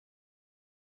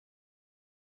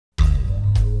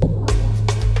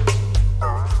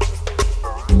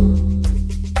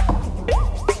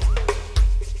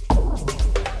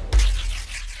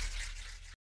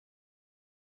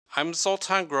I'm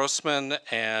Zoltan Grossman,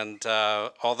 and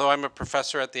although I'm a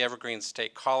professor at the Evergreen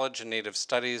State College in Native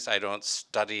Studies, I don't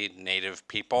study Native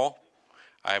people.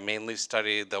 I mainly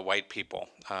study the white people,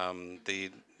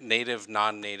 the Native,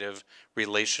 non-Native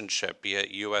relationship, be it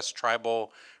U.S.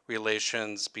 tribal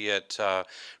relations, be it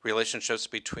relationships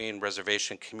between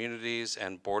reservation communities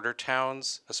and border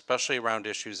towns, especially around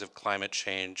issues of climate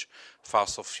change,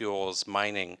 fossil fuels,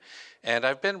 mining. And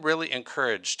I've been really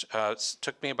encouraged. It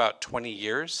took me about 20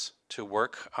 years to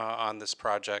work on this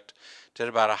project. Did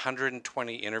about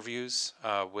 120 interviews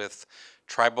with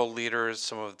tribal leaders,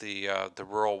 some of the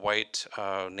rural white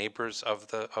neighbors of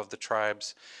the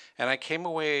tribes, and I came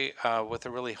away with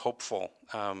a real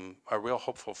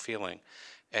hopeful feeling.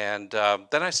 And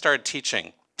then I started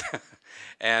teaching,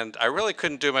 and I really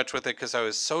couldn't do much with it because I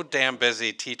was so damn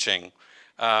busy teaching.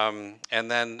 And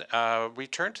then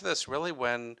returned to this really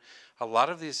when a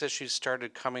lot of these issues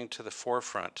started coming to the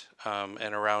forefront,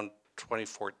 and around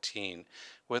 2014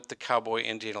 with the Cowboy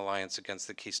Indian Alliance against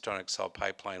the Keystone XL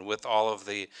pipeline, with all of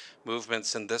the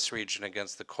movements in this region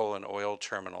against the coal and oil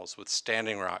terminals, with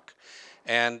Standing Rock.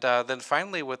 And then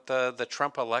finally with the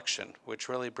Trump election, which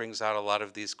really brings out a lot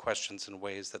of these questions in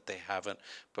ways that they haven't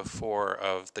before,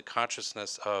 of the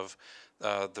consciousness of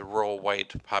the rural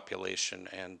white population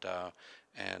and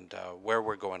where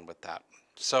we're going with that.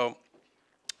 So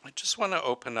I just want to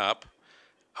open up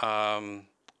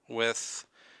with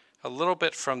a little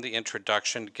bit from the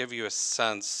introduction to give you a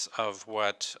sense of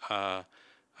what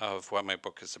my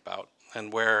book is about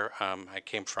and where I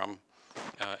came from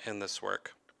in this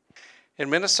work. In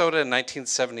Minnesota in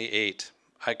 1978,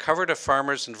 I covered a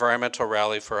farmers' environmental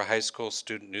rally for a high school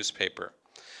student newspaper.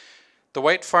 The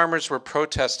white farmers were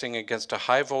protesting against a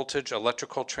high-voltage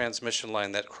electrical transmission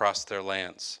line that crossed their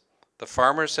lands. The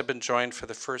farmers had been joined for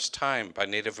the first time by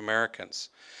Native Americans,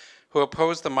 who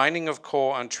opposed the mining of coal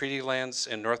on treaty lands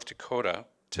in North Dakota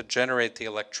to generate the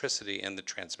electricity in the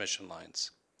transmission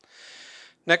lines.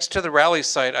 Next to the rally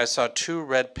site, I saw two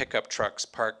red pickup trucks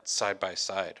parked side by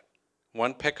side.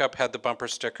 One pickup had the bumper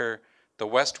sticker, "The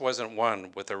West wasn't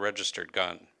won with a registered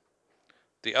gun."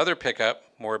 The other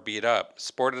pickup, more beat up,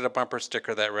 sported a bumper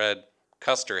sticker that read,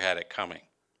 "Custer had it coming."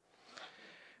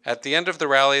 At the end of the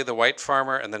rally, the white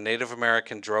farmer and the Native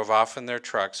American drove off in their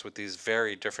trucks with these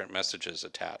very different messages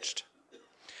attached.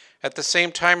 At the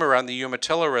same time, around the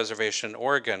Umatilla Reservation in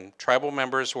Oregon, tribal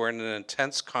members were in an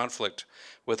intense conflict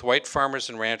with white farmers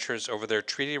and ranchers over their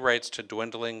treaty rights to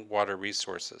dwindling water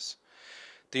resources.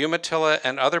 The Umatilla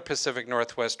and other Pacific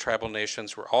Northwest tribal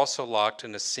nations were also locked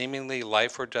in a seemingly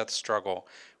life or death struggle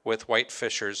with white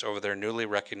fishers over their newly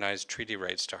recognized treaty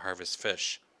rights to harvest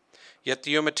fish. Yet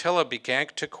the Umatilla began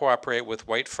to cooperate with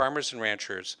white farmers and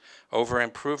ranchers over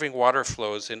improving water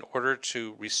flows in order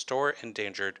to restore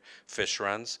endangered fish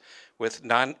runs, with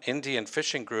non-Indian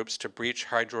fishing groups to breach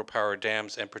hydropower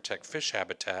dams and protect fish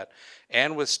habitat,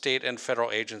 and with state and federal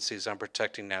agencies on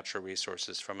protecting natural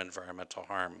resources from environmental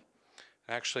harm.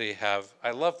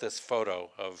 I love this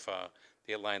photo of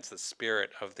the Alliance, the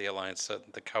spirit of the Alliance,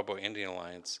 the Cowboy Indian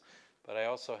Alliance, but I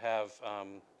also have,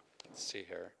 let's see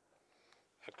here,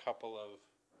 a couple of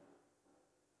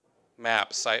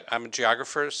maps. I'm a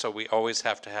geographer, so we always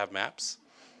have to have maps.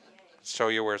 Show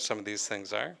you where some of these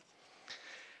things are.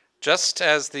 Just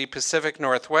as the Pacific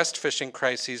Northwest fishing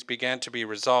crises began to be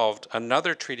resolved,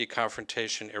 another treaty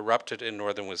confrontation erupted in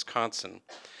northern Wisconsin.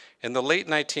 In the late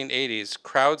 1980s,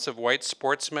 crowds of white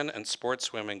sportsmen and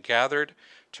sportswomen gathered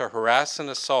to harass and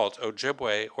assault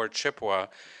Ojibwe or Chippewa,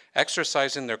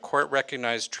 exercising their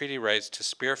court-recognized treaty rights to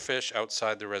spearfish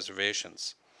outside the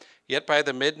reservations. Yet by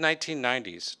the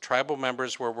mid-1990s, tribal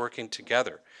members were working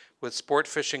together with sport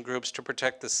fishing groups to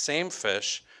protect the same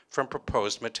fish from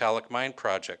proposed metallic mine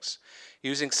projects,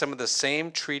 using some of the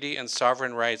same treaty and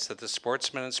sovereign rights that the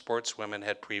sportsmen and sportswomen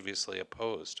had previously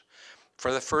opposed.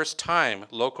 For the first time,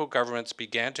 local governments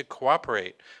began to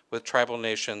cooperate with tribal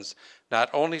nations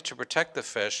not only to protect the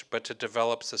fish, but to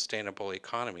develop sustainable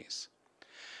economies.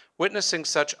 Witnessing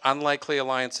such unlikely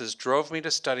alliances drove me to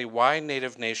study why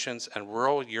Native nations and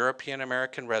rural European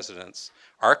American residents,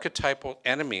 archetypal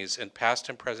enemies in past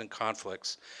and present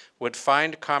conflicts, would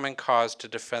find common cause to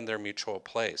defend their mutual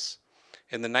place.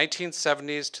 In the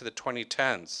 1970s to the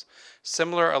 2010s,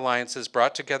 similar alliances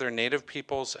brought together Native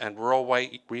peoples and rural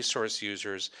white resource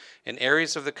users in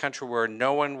areas of the country where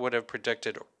no one would have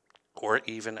predicted or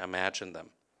even imagined them.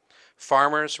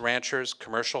 Farmers, ranchers,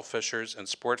 commercial fishers, and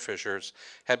sport fishers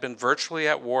had been virtually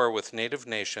at war with Native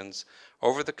nations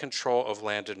over the control of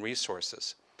land and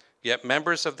resources. Yet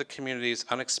members of the communities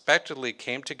unexpectedly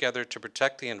came together to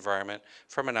protect the environment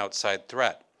from an outside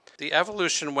threat. The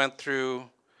evolution went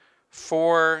through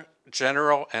 4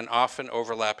 general and often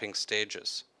overlapping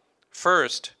stages.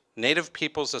 First, Native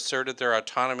peoples asserted their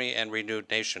autonomy and renewed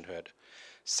nationhood.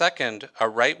 Second, a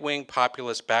right-wing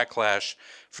populist backlash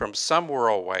from some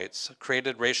rural whites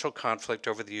created racial conflict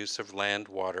over the use of land,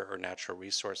 water, or natural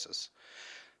resources.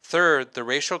 Third, the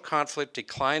racial conflict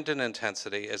declined in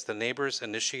intensity as the neighbors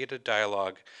initiated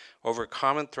dialogue over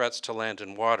common threats to land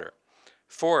and water.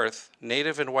 Fourth,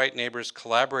 Native and white neighbors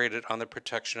collaborated on the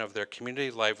protection of their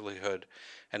community livelihood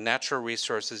and natural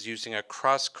resources using a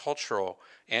cross-cultural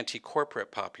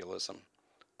anti-corporate populism.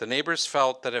 The neighbors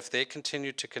felt that if they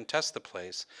continued to contest the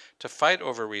place, to fight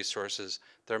over resources,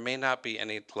 there may not be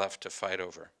any left to fight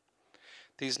over.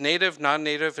 These native,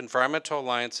 non-native environmental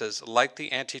alliances, like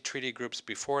the anti-treaty groups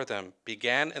before them,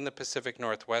 began in the Pacific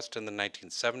Northwest in the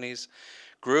 1970s,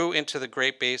 grew into the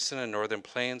Great Basin and Northern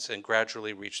Plains, and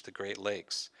gradually reached the Great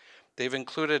Lakes. They've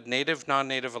included native,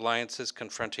 non-native alliances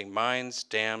confronting mines,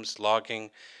 dams, logging,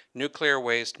 nuclear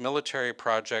waste, military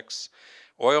projects,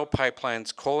 oil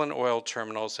pipelines, coal and oil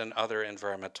terminals, and other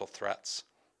environmental threats.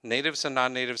 Natives and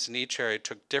non-natives in each area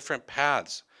took different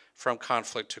paths from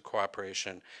conflict to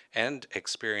cooperation and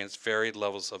experienced varied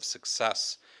levels of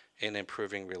success in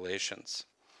improving relations.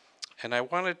 And I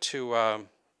wanted to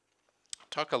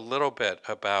talk a little bit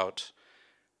about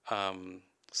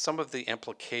some of the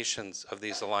implications of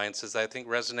these alliances that I think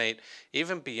resonate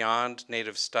even beyond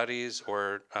Native studies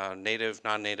or Native,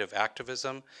 non-Native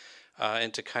activism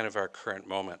into kind of our current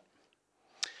moment.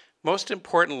 Most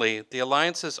importantly, the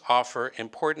alliances offer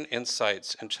important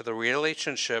insights into the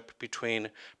relationship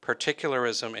between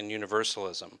particularism and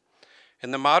universalism. In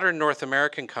the modern North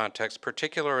American context,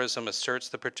 particularism asserts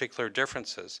the particular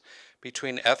differences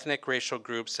between ethnic racial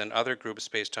groups and other groups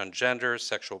based on gender,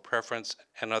 sexual preference,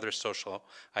 and other social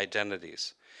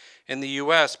identities. In the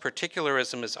US,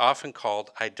 particularism is often called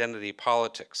identity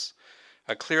politics,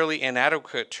 a clearly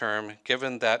inadequate term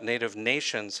given that Native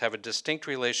nations have a distinct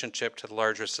relationship to the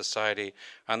larger society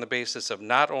on the basis of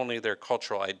not only their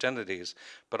cultural identities,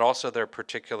 but also their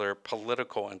particular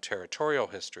political and territorial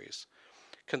histories.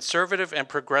 Conservative and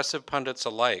progressive pundits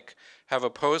alike have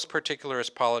opposed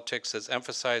particularist politics as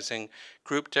emphasizing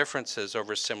group differences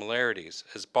over similarities,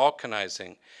 as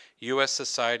balkanizing U.S.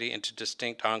 society into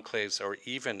distinct enclaves, or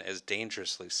even as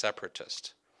dangerously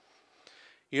separatist.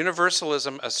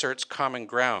 Universalism asserts common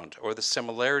ground, or the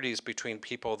similarities between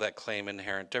people that claim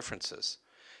inherent differences.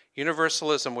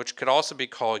 Universalism, which could also be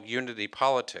called unity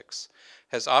politics,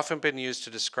 has often been used to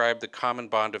describe the common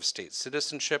bond of state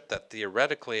citizenship that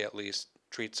theoretically, at least,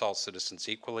 treats all citizens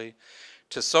equally.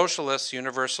 To socialists,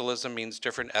 universalism means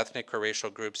different ethnic or racial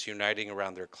groups uniting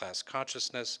around their class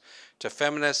consciousness. To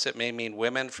feminists, it may mean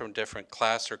women from different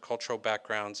class or cultural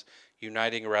backgrounds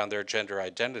uniting around their gender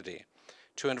identity.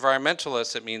 To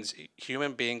environmentalists, it means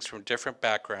human beings from different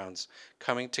backgrounds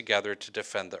coming together to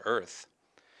defend the earth.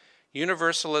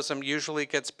 Universalism usually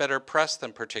gets better press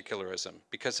than particularism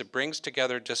because it brings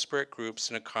together disparate groups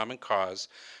in a common cause,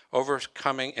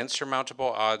 overcoming insurmountable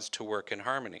odds to work in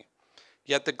harmony.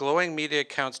 Yet the glowing media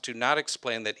accounts do not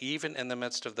explain that even in the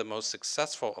midst of the most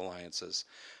successful alliances,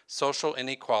 social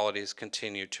inequalities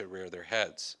continue to rear their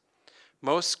heads.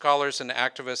 Most scholars and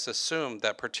activists assume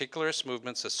that particularist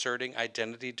movements asserting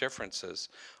identity differences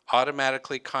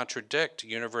automatically contradict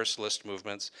universalist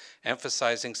movements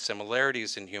emphasizing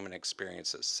similarities in human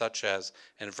experiences, such as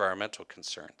environmental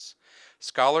concerns.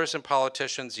 Scholars and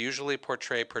politicians usually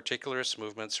portray particularist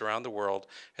movements around the world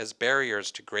as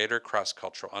barriers to greater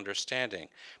cross-cultural understanding.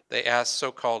 They ask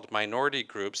so-called minority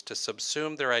groups to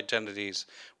subsume their identities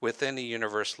within a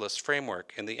universalist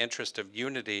framework in the interest of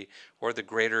unity or the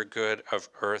greater good of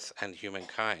Earth and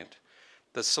humankind.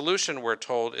 The solution, we're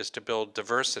told, is to build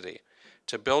diversity,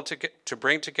 to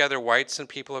bring together whites and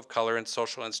people of color in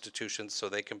social institutions so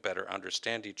they can better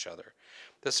understand each other.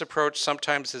 This approach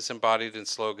sometimes is embodied in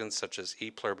slogans such as E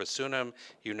Pluribus Unum,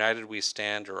 United We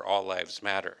Stand, or All Lives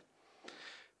Matter.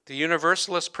 The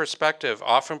universalist perspective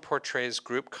often portrays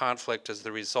group conflict as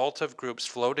the result of groups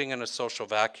floating in a social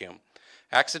vacuum,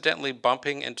 accidentally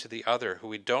bumping into the other who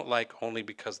we don't like only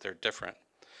because they're different.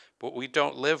 But we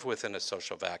don't live within a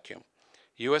social vacuum.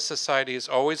 U.S. society has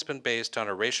always been based on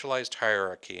a racialized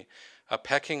hierarchy, a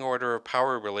pecking order of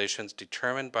power relations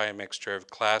determined by a mixture of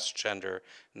class, gender,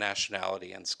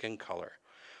 nationality, and skin color.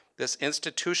 This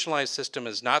institutionalized system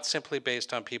is not simply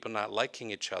based on people not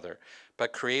liking each other,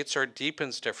 but creates or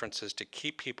deepens differences to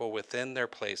keep people within their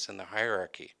place in the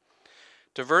hierarchy.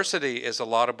 Diversity is a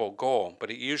laudable goal,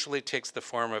 but it usually takes the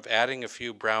form of adding a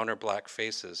few brown or black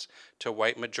faces to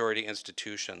white majority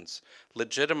institutions,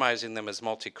 legitimizing them as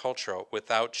multicultural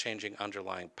without changing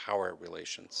underlying power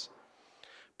relations.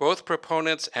 Both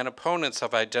proponents and opponents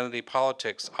of identity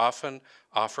politics often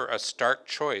offer a stark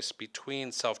choice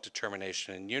between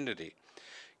self-determination and unity.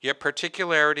 Yet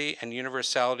particularity and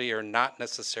universality are not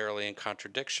necessarily in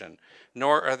contradiction,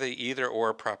 nor are they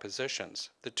either-or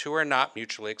propositions. The two are not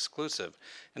mutually exclusive.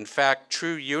 In fact,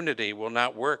 true unity will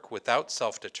not work without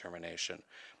self-determination,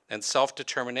 and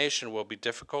self-determination will be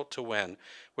difficult to win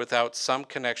without some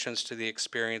connections to the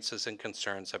experiences and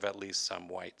concerns of at least some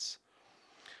whites.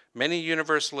 Many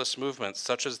universalist movements,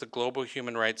 such as the global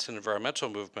human rights and environmental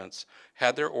movements,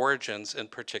 had their origins in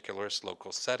particular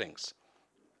local settings.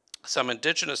 Some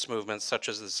indigenous movements, such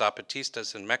as the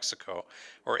Zapatistas in Mexico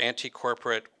or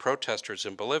anti-corporate protesters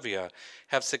in Bolivia,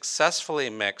 have successfully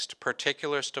mixed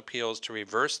particularist appeals to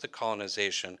reverse the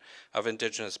colonization of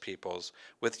indigenous peoples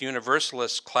with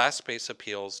universalist class-based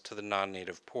appeals to the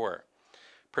non-native poor.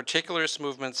 Particularist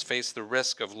movements face the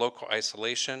risk of local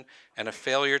isolation and a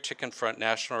failure to confront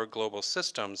national or global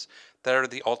systems that are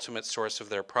the ultimate source of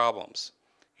their problems.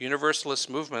 Universalist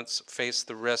movements face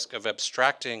the risk of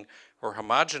abstracting or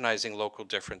homogenizing local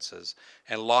differences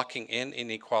and locking in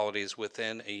inequalities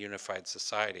within a unified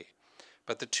society.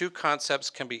 But the two concepts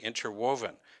can be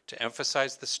interwoven to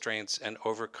emphasize the strengths and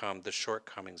overcome the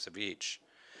shortcomings of each.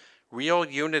 Real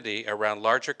unity around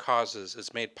larger causes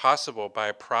is made possible by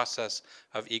a process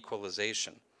of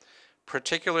equalization.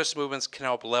 Particularist movements can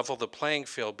help level the playing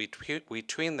field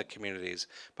between the communities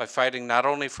by fighting not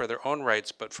only for their own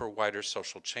rights but for wider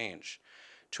social change.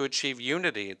 To achieve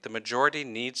unity, the majority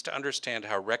needs to understand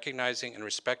how recognizing and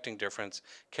respecting difference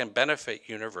can benefit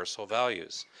universal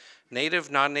values.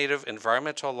 Native, non-native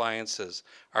environmental alliances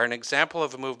are an example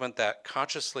of a movement that,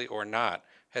 consciously or not,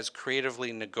 has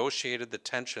creatively negotiated the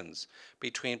tensions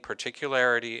between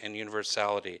particularity and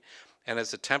universality and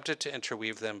has attempted to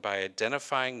interweave them by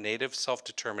identifying native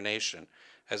self-determination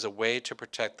as a way to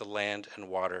protect the land and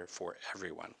water for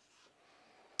everyone.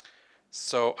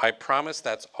 So I promise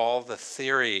that's all the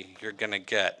theory you're going to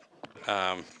get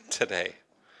today,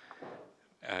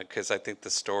 because I think the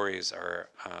stories are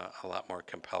a lot more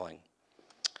compelling.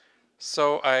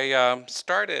 So I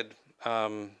started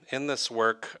in this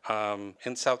work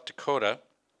in South Dakota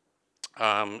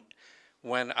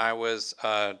when I was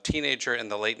a teenager in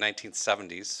the late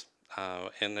 1970s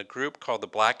in a group called the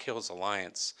Black Hills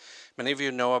Alliance. Many of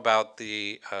you know about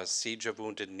the Siege of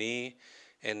Wounded Knee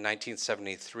in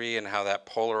 1973 and how that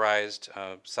polarized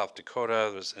South Dakota.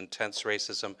 There was intense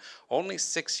racism. Only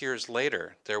 6 years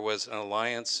later, there was an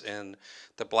alliance in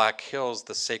the Black Hills,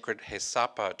 the sacred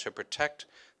Hesapa, to protect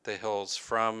the hills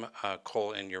from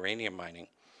coal and uranium mining.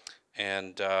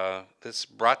 And this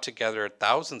brought together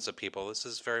thousands of people. This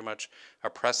is very much a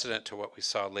precedent to what we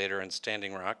saw later in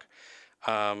Standing Rock.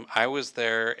 I was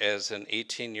there as an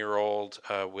 18-year-old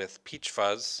with peach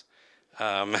fuzz,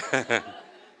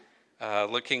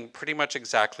 looking pretty much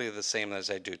exactly the same as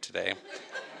I do today.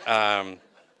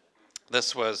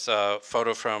 This was a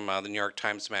photo from the New York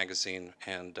Times Magazine,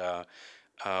 and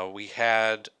we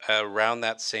had, around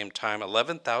that same time,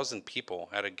 11,000 people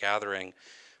at a gathering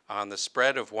on the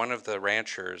spread of one of the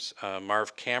ranchers,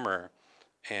 Marv Kammer,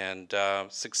 and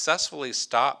successfully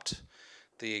stopped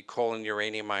the coal and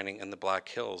uranium mining in the Black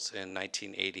Hills in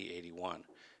 1980-81.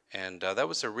 And that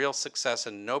was a real success,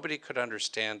 and nobody could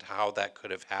understand how that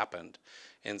could have happened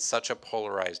in such a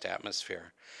polarized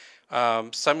atmosphere.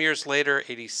 Some years later,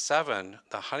 87,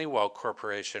 the Honeywell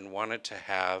Corporation wanted to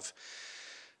have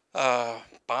a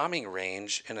bombing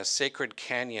range in a sacred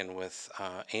canyon with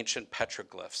ancient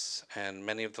petroglyphs. And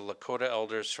many of the Lakota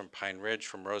elders from Pine Ridge,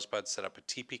 from Rosebud, set up a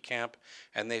teepee camp,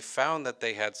 and they found that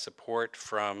they had support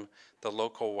from the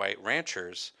local white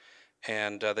ranchers.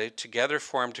 And they together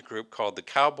formed a group called the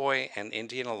Cowboy and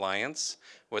Indian Alliance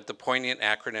with the poignant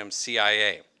acronym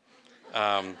CIA.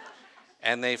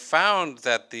 And they found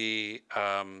that the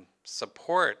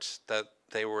support that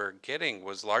they were getting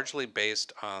was largely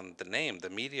based on the name, the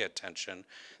media attention.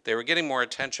 They were getting more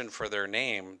attention for their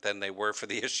name than they were for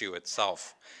the issue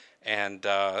itself. And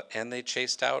they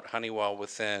chased out Honeywell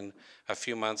within a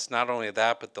few months. Not only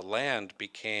that, but the land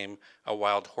became a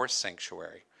wild horse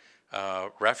sanctuary.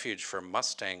 Refuge for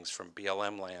Mustangs from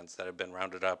BLM lands that had been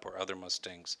rounded up, or other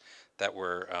Mustangs that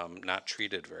were not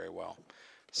treated very well.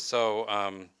 So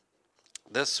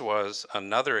this was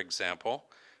another example.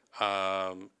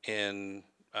 In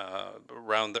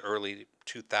around the early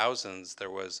 2000s, there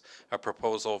was a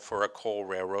proposal for a coal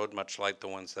railroad, much like the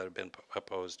ones that have been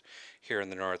proposed here in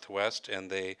the Northwest, and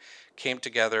they came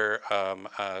together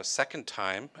a second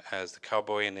time as the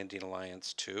Cowboy and Indian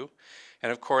Alliance 2.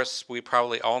 And of course, we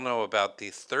probably all know about the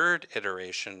third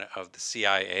iteration of the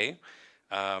CIA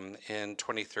in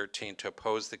 2013 to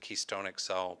oppose the Keystone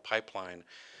XL pipeline.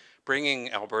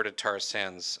 bringing Alberta tar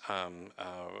sands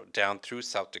down through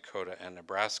South Dakota and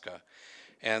Nebraska.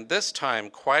 And this time,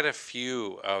 quite a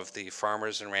few of the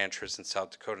farmers and ranchers in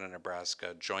South Dakota and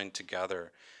Nebraska joined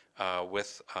together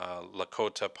with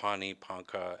Lakota, Pawnee,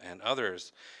 Ponca, and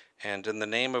others. And in the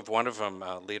name of one of them,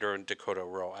 leader in Dakota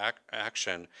Rural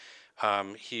Action,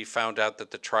 he found out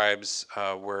that the tribes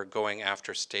were going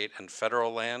after state and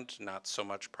federal land, not so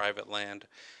much private land,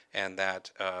 and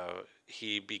that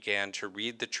he began to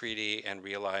read the treaty and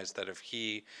realized that if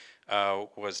he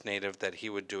was Native, that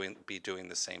he would be doing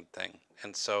the same thing.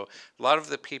 And so a lot of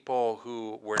the people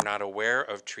who were not aware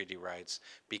of treaty rights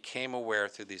became aware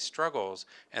through these struggles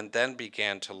and then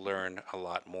began to learn a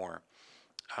lot more.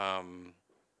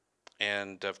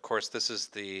 And of course, this is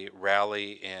the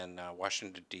rally in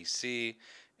Washington, D.C.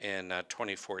 in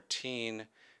 2014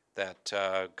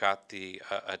 that got the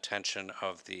attention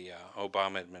of the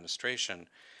Obama administration.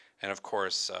 And of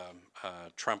course,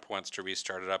 Trump wants to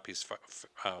restart it up. He's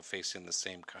facing the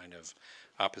same kind of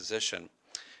opposition.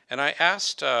 And I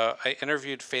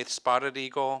interviewed Faith Spotted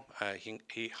Eagle,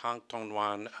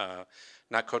 Hangtonwan,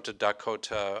 Nakota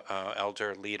Dakota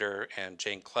elder leader, and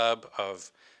Jane Klebb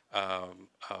of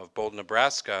Bold,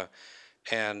 Nebraska,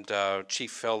 and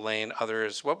Chief Phil Lane,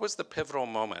 others. What was the pivotal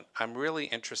moment? I'm really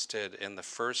interested in the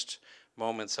first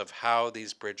moments of how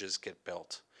these bridges get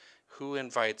built. Who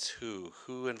invites who?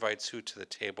 Who invites who to the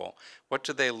table? What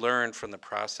do they learn from the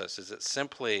process? Is it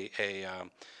simply a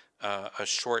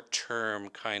short-term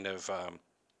kind of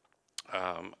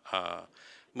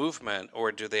movement,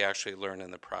 or do they actually learn in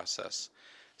the process?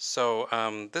 So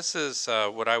this is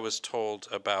what I was told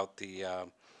about the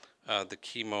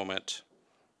key moment,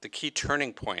 the key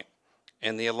turning point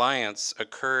in the alliance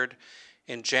occurred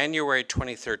in January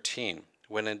 2013,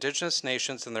 when Indigenous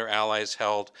nations and their allies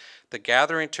held the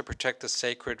Gathering to Protect the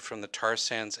Sacred from the Tar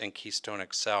Sands and Keystone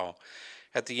XL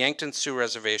at the Yankton Sioux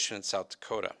Reservation in South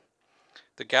Dakota.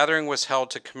 The gathering was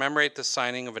held to commemorate the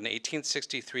signing of an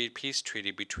 1863 peace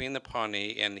treaty between the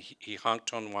Pawnee and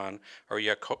Hihangtonwan, or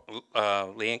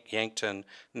Yankton,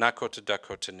 Nakota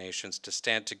Dakota nations to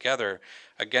stand together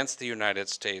against the United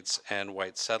States and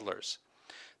white settlers.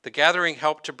 The gathering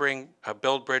helped to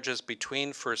build bridges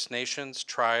between First Nations,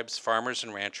 tribes, farmers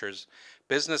and ranchers,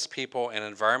 business people,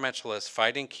 and environmentalists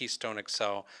fighting Keystone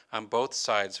XL on both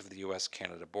sides of the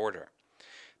U.S.-Canada border.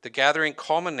 The gathering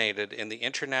culminated in the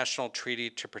International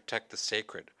Treaty to Protect the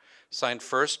Sacred, signed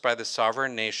first by the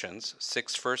sovereign nations,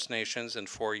 6 First Nations and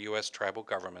 4 U.S. tribal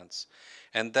governments,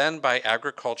 and then by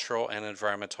agricultural and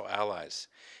environmental allies.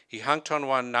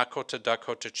 Hihangtonwan Nakota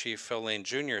Dakota Chief Phil Lane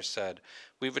Jr. said,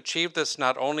 "We've achieved this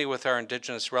not only with our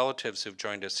Indigenous relatives who've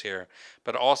joined us here,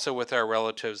 but also with our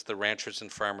relatives, the ranchers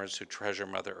and farmers who treasure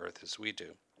Mother Earth as we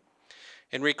do."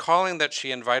 In recalling that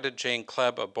she invited Jane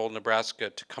Klebb of Bold, Nebraska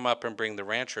to come up and bring the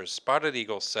ranchers, Spotted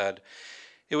Eagle said,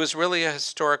 "It was really a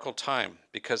historical time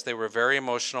because they were very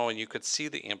emotional and you could see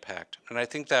the impact. And I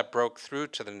think that broke through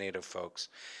to the Native folks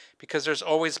because there's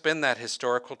always been that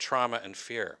historical trauma and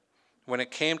fear. When it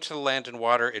came to the land and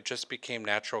water, it just became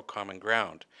natural common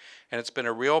ground. And it's been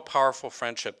a real powerful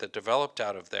friendship that developed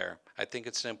out of there. I think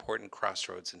it's an important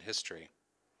crossroads in history."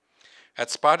 At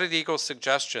Spotted Eagle's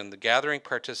suggestion, the gathering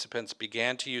participants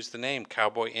began to use the name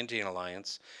Cowboy Indian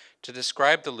Alliance to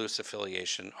describe the loose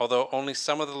affiliation, although only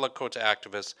some of the Lakota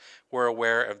activists were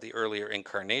aware of the earlier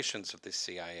incarnations of the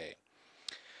CIA.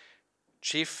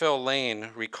 Chief Phil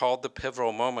Lane recalled the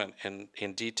pivotal moment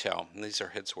in detail, and these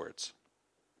are his words.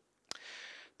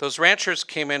 "Those ranchers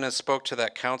came in and spoke to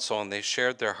that council, and they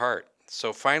shared their heart.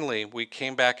 So finally, we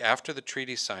came back after the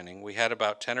treaty signing. We had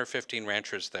about 10 or 15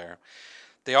 ranchers there.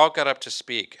 They all got up to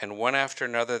speak, and one after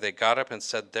another they got up and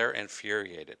said they're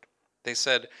infuriated. They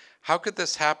said, 'How could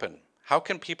this happen? How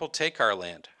can people take our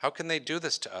land? How can they do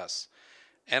this to us?'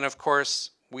 And of course,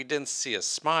 we didn't see a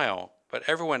smile, but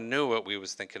everyone knew what we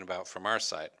was thinking about from our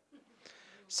side.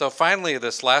 So finally,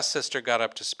 this last sister got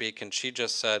up to speak, and she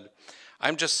just said,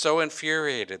 'I'm just so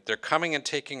infuriated. They're coming and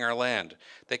taking our land.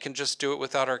 They can just do it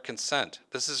without our consent.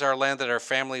 This is our land that our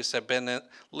families have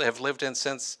lived in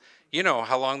since, you know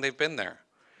how long they've been there.'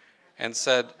 And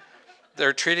said,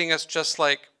 'They're treating us just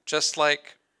like,'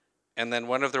 and then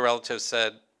one of the relatives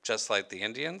said, 'Just like the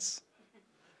Indians?'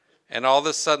 And all of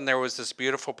a sudden there was this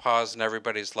beautiful pause and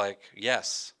everybody's like,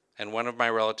 'Yes.' And one of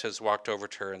my relatives walked over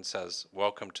to her and says,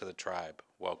 'Welcome to the tribe,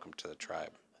 welcome to the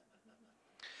tribe.'"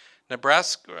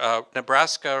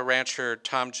 Nebraska rancher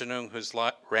Tom Janung, whose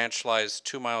ranch lies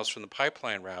 2 miles from the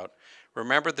pipeline route,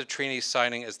 remembered the treaty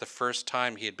signing as the first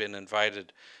time he had been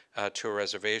invited to a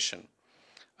reservation.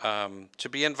 To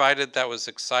be invited, that was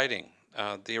exciting.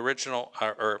 They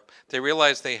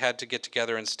realized they had to get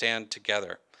together and stand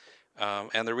together.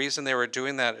 And the reason they were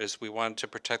doing that is we wanted to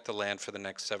protect the land for the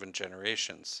next 7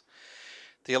 generations.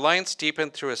 The alliance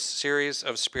deepened through a series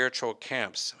of spiritual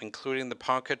camps, including the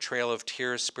Ponca Trail of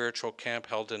Tears spiritual camp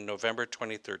held in November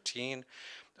 2013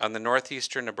 on the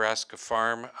northeastern Nebraska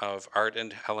farm of Art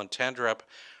and Helen Tandrup,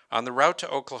 on the route to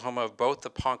Oklahoma of both the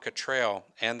Ponca Trail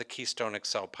and the Keystone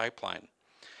XL pipeline.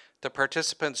 The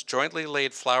participants jointly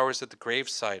laid flowers at the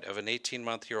gravesite of an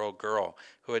 18-month-old girl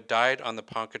who had died on the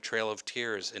Ponca Trail of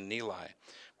Tears in Neligh,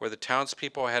 where the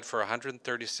townspeople had for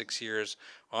 136 years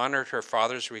honored her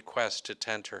father's request to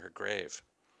tend to her grave.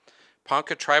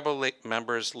 Ponca tribal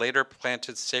members later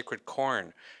planted sacred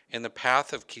corn in the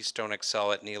path of Keystone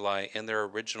XL at Neligh in their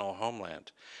original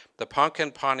homeland. The Ponca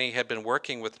and Pawnee had been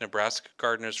working with Nebraska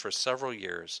gardeners for several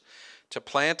years to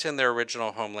plant in their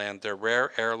original homeland their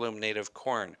rare heirloom native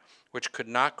corn, which could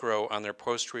not grow on their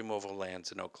post-removal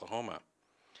lands in Oklahoma.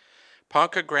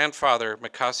 Ponca grandfather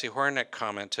Mikasi Hornick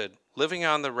commented, "Living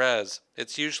on the res,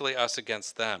 it's usually us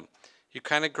against them. You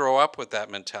kind of grow up with that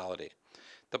mentality.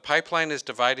 The pipeline is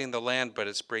dividing the land, but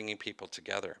it's bringing people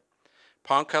together."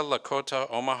 Ponca, Lakota,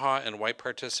 Omaha, and white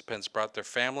participants brought their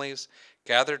families,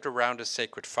 gathered around a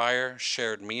sacred fire,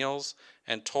 shared meals,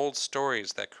 and told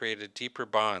stories that created deeper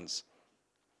bonds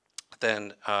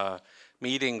than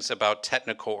meetings about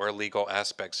technical or legal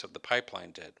aspects of the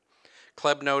pipeline did.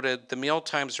 Kleb noted, "The meal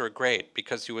times were great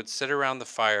because you would sit around the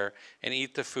fire and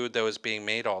eat the food that was being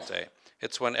made all day.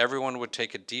 It's when everyone would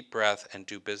take a deep breath and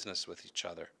do business with each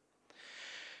other."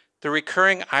 The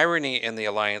recurring irony in the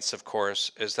alliance, of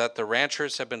course, is that the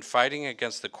ranchers have been fighting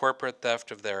against the corporate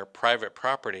theft of their private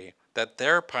property that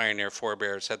their pioneer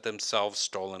forebears had themselves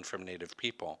stolen from Native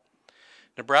people.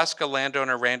 Nebraska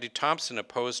landowner Randy Thompson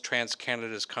opposed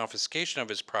TransCanada's confiscation of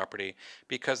his property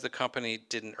because the company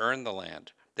didn't earn the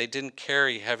land. They didn't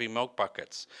carry heavy milk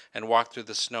buckets and walk through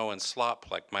the snow and slop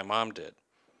like my mom did.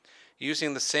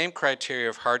 Using the same criteria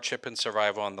of hardship and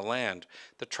survival on the land,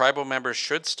 the tribal members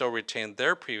should still retain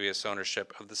their previous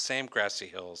ownership of the same grassy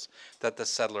hills that the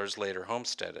settlers later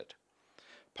homesteaded.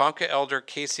 Ponca elder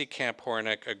Casey Camp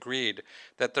Hornick agreed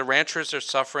that the ranchers are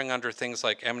suffering under things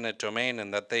like eminent domain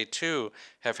and that they too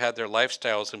have had their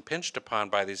lifestyles impinged upon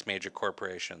by these major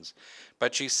corporations.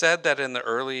 But she said that in the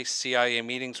early CIA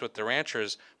meetings with the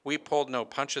ranchers, we pulled no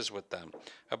punches with them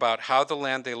about how the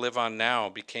land they live on now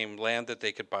became land that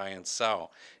they could buy and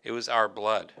sell. It was our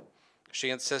blood. She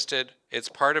insisted it's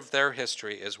part of their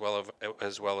history as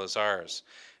well as ours.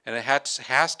 And it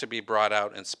has to be brought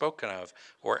out and spoken of,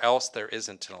 or else there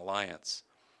isn't an alliance.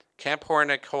 Camp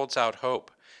Hornick holds out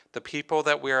hope. The people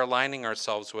that we are aligning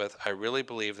ourselves with, I really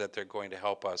believe that they're going to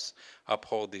help us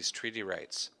uphold these treaty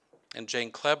rights. And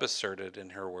Jane Kleb asserted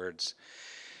in her words,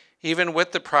 "Even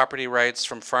with the property rights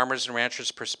from farmers and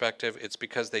ranchers' perspective, it's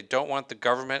because they don't want the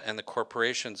government and the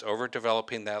corporations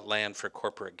overdeveloping that land for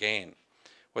corporate gain.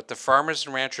 What the farmers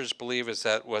and ranchers believe is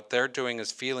that what they're doing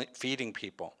is feeding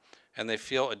people, and they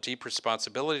feel a deep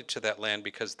responsibility to that land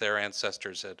because their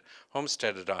ancestors had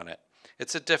homesteaded on it.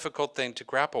 It's a difficult thing to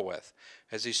grapple with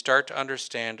as you start to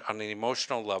understand on an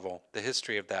emotional level the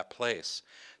history of that place.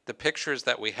 The pictures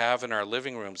that we have in our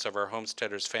living rooms of our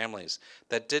homesteaders' families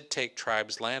that did take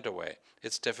tribes' land away,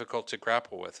 it's difficult to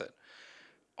grapple with it.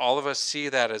 All of us see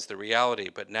that as the reality,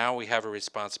 but now we have a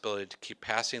responsibility to keep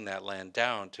passing that land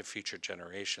down to future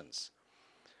generations."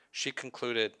 She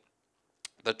concluded,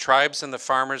 "The tribes and the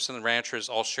farmers and the ranchers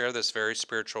all share this very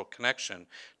spiritual connection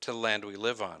to the land we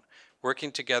live on.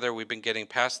 Working together, we've been getting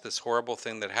past this horrible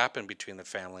thing that happened between the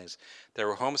families that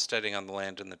were homesteading on the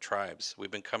land and the tribes.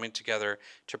 We've been coming together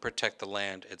to protect the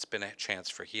land. It's been a chance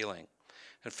for healing."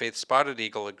 And Faith Spotted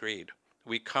Eagle agreed.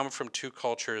 "We come from two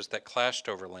cultures that clashed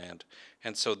over land,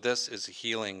 and so this is a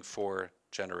healing for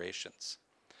generations."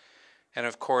 And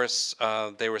of course,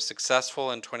 they were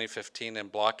successful in 2015 in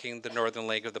blocking the northern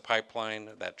leg of the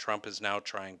pipeline that Trump is now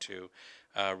trying to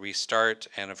restart,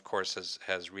 and of course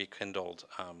has rekindled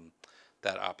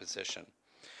that opposition.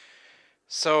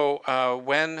 So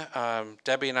when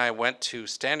Debbie and I went to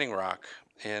Standing Rock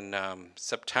in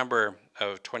September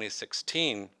of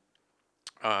 2016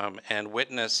 and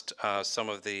witnessed some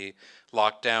of the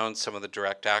lockdowns, some of the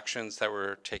direct actions that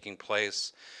were taking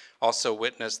place, also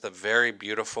witnessed the very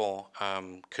beautiful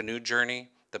canoe journey,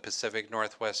 the Pacific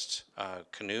Northwest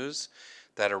canoes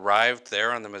that arrived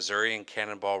there on the Missouri and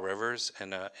Cannonball Rivers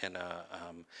in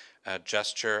a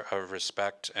gesture of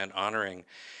respect and honoring.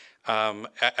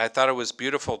 I thought it was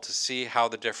beautiful to see how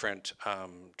the different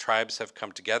tribes have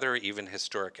come together, even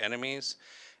historic enemies,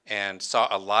 and saw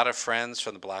a lot of friends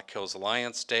from the Black Hills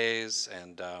Alliance days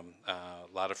and a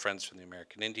lot of friends from the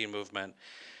American Indian movement.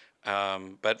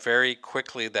 But very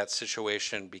quickly that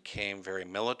situation became very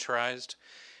militarized,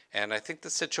 And I think the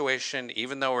situation,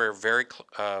 even though we're very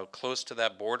close to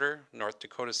that border, North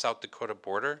Dakota, South Dakota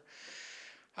border,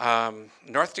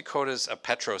 North Dakota's a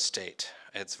petro state.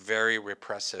 It's very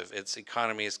repressive. Its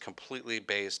economy is completely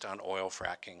based on oil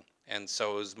fracking. And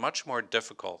so it was much more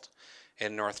difficult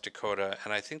in North Dakota.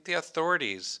 And I think the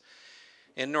authorities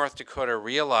in North Dakota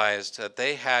realized that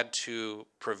they had to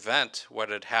prevent what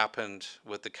had happened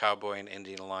with the Cowboy and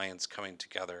Indian Alliance coming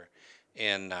together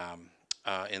in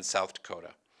South Dakota.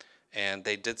 And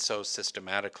they did so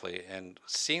systematically. And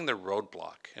seeing the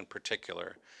roadblock in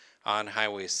particular on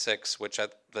Highway 6, which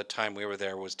at the time we were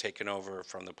there was taken over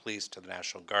from the police to the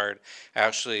National Guard.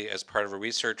 Actually, as part of a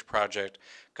research project,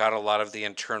 got a lot of the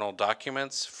internal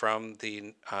documents from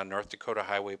the North Dakota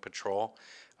Highway Patrol.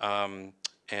 And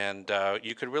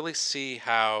you could really see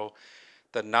how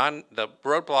the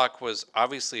roadblock was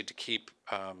obviously to keep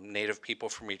Native people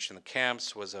from reaching the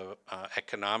camps, was a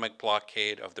economic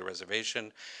blockade of the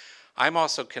reservation. I'm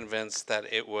also convinced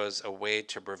that it was a way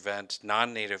to prevent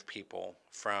non-Native people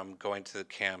from going to the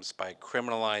camps by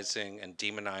criminalizing and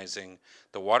demonizing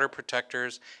the water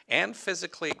protectors and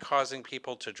physically causing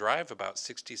people to drive about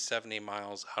 60, 70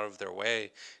 miles out of their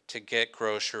way to get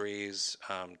groceries,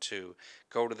 to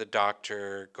go to the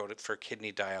doctor, for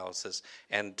kidney dialysis,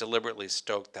 and deliberately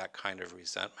stoke that kind of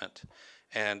resentment.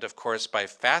 And of course, by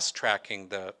fast-tracking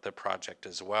the project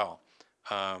as well,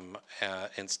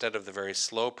 instead of the very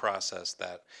slow process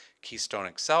that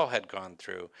Keystone XL had gone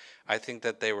through, I think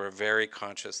that they were very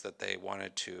conscious that they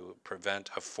wanted to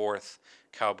prevent a fourth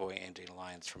Cowboy Indian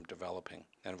Alliance from developing.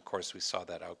 And of course, we saw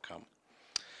that outcome.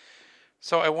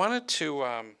 So I wanted to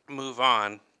move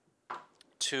on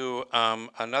to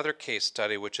another case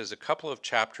study, which is a couple of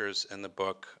chapters in the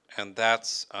book, and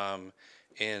that's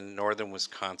in northern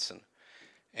Wisconsin.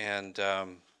 And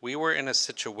we were in a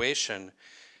situation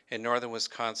in northern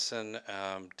Wisconsin.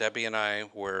 Debbie and I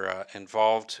were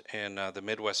involved in the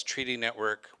Midwest Treaty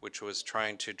Network, which was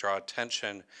trying to draw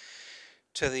attention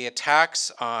to the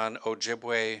attacks on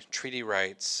Ojibwe treaty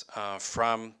rights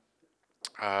from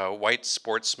white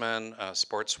sportsmen,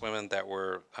 sportswomen that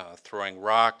were throwing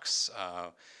rocks.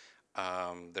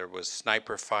 There was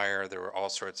sniper fire. There were all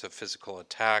sorts of physical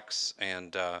attacks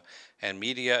and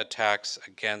media attacks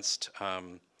against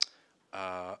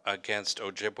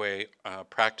Ojibwe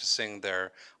practicing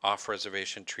their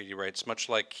off-reservation treaty rights, much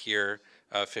like here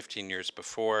 15 years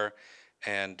before,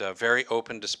 and very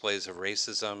open displays of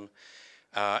racism,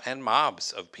 and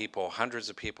mobs of people, hundreds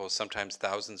of people, sometimes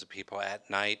thousands of people at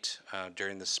night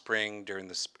during the spring, during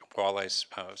the walleye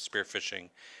spearfishing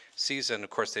season. Of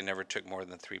course, they never took more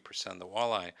than 3% of the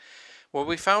walleye. What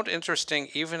we found interesting,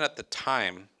 even at the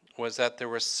time, was that there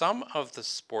were some of the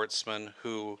sportsmen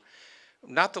who,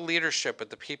 not the leadership, but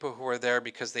the people who were there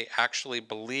because they actually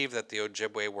believed that the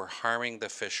Ojibwe were harming the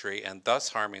fishery and thus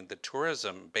harming the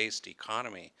tourism-based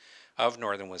economy of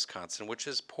northern Wisconsin, which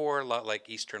is poor, a lot like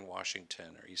eastern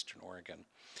Washington or eastern Oregon,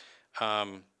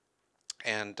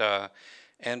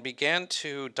 and began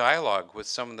to dialogue with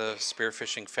some of the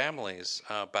spearfishing families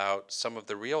about some of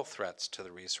the real threats to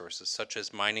the resources, such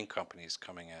as mining companies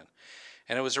coming in.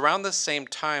 And it was around the same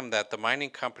time that the mining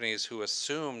companies, who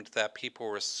assumed that people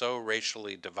were so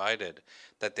racially divided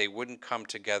that they wouldn't come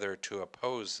together to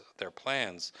oppose their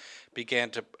plans, began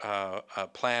to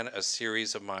plan a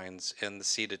series of mines in the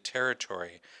ceded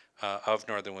territory of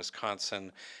northern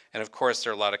Wisconsin. And of course,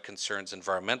 there are a lot of concerns,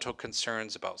 environmental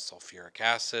concerns about sulfuric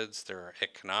acids. There are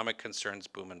economic concerns,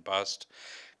 boom and bust.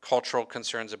 Cultural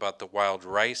concerns about the wild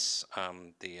rice,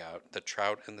 the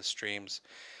trout in the streams.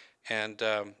 And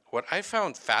what I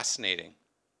found fascinating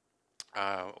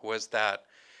was that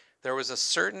there was a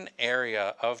certain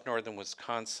area of northern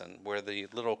Wisconsin where the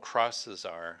little crosses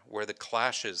are, where the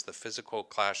clashes, the physical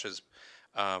clashes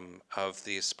of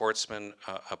the sportsmen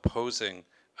opposing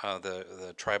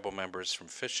the tribal members from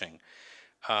fishing.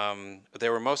 They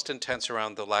were most intense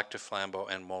around the Lac du Flambeau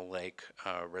and Mole Lake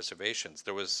reservations.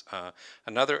 There was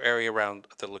another area around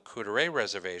the Le Coudray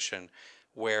reservation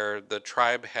where the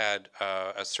tribe had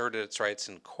asserted its rights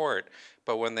in court,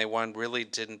 but when they won, really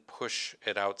didn't push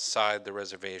it outside the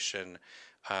reservation.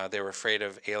 They were afraid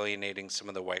of alienating some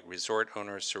of the white resort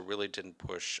owners, so really didn't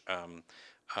push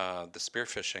the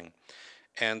spearfishing.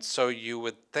 And so you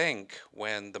would think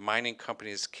when the mining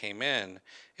companies came in,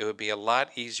 it would be a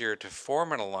lot easier to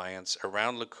form an alliance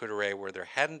around Le Coudray where there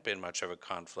hadn't been much of a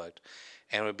conflict,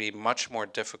 and it would be much more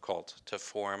difficult to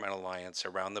form an alliance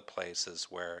around the places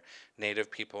where Native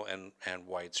people and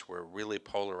whites were really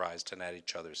polarized and at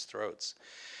each other's throats.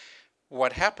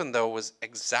 What happened, though, was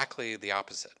exactly the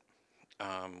opposite.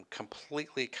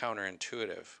 completely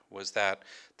counterintuitive was that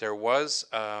there was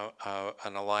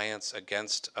an alliance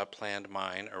against a planned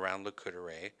mine around Le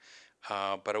Coudray,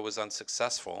 but it was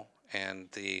unsuccessful, and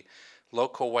the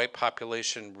local white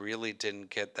population really didn't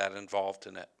get that involved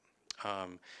in it.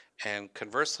 And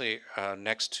conversely,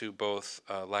 next to both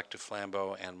Lac du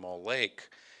Flambeau and Mole Lake,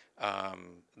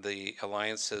 the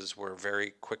alliances were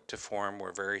very quick to form,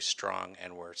 were very strong,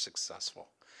 and were successful.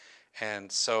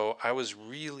 And so I was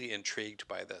really intrigued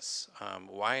by this.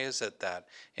 Why is it that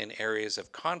in areas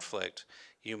of conflict,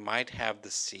 you might have the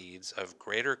seeds of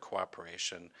greater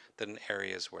cooperation than in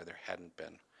areas where there hadn't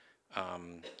been?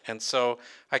 And so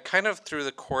I kind of, through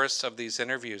the course of these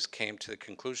interviews, came to the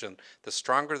conclusion, the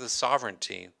stronger the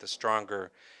sovereignty, the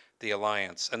stronger the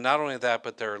alliance. And not only that,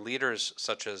 but there are leaders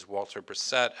such as Walter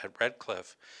Brissett at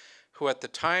Redcliffe, who at the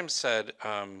time said,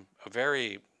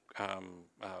 very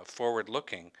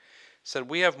forward-looking, said,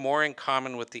 we have more in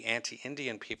common with the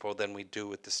anti-Indian people than we do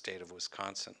with the state of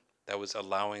Wisconsin that was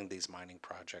allowing these mining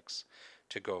projects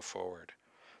to go forward.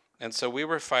 And so we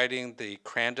were fighting the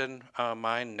Crandon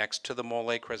mine next to the Mole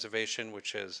Lake Reservation,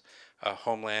 which is a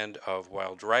homeland of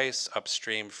wild rice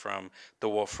upstream from the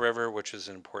Wolf River, which is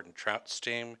an important trout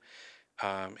stream.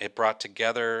 It brought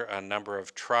together a number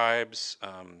of tribes.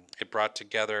 It brought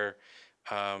together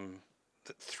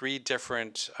three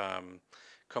different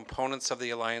components of the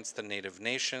alliance: the Native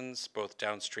Nations, both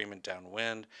downstream and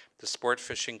downwind, the sport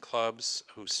fishing clubs,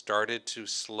 who started to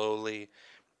slowly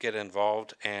get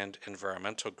involved, and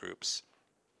environmental groups.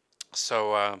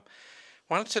 So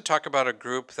wanted to talk about a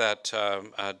group that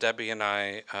Debbie and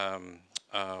I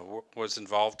was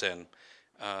involved in,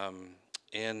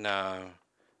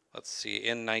 let's see,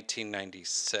 in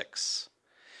 1996.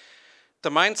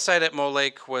 The mine site at Mole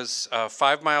Lake was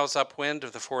 5 miles upwind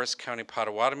of the Forest County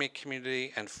Potawatomi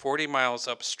community and 40 miles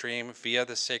upstream via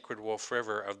the Sacred Wolf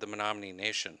River of the Menominee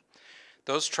Nation.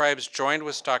 Those tribes joined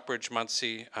with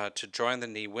Stockbridge-Munsee to join the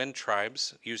Ni-Win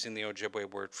tribes, using the Ojibwe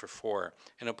word for four,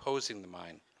 in opposing the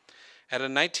mine. At a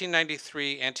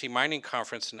 1993 anti-mining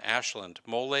conference in Ashland,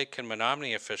 Mole Lake and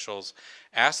Menominee officials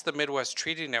asked the Midwest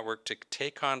Treaty Network to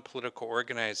take on political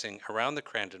organizing around the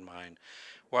Crandon mine,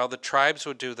 while the tribes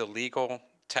would do the legal,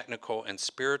 technical, and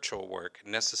spiritual work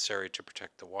necessary to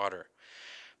protect the water.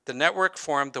 The network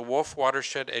formed the Wolf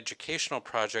Watershed Educational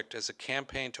Project as a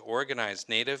campaign to organize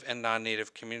Native and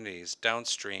non-Native communities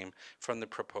downstream from the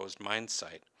proposed mine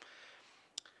site.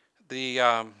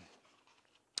 The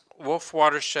Wolf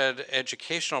Watershed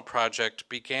Educational Project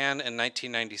began in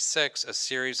 1996 a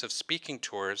series of speaking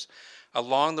tours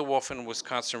along the Wolf and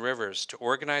Wisconsin rivers to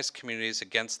organize communities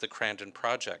against the Crandon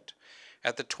Project.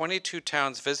 At the 22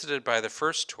 towns visited by the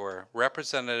first tour,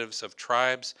 representatives of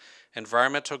tribes,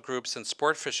 environmental groups, and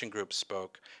sport fishing groups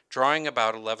spoke, drawing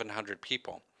about 1,100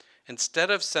 people. Instead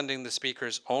of sending the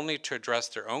speakers only to address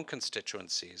their own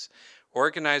constituencies,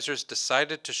 organizers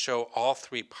decided to show all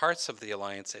three parts of the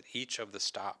alliance at each of the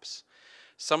stops.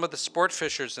 Some of the sport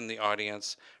fishers in the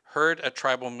audience heard a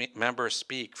tribal member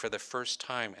speak for the first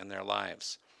time in their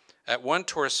lives. At one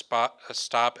tour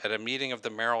stop at a meeting of the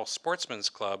Merrill Sportsman's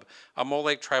Club, a Mole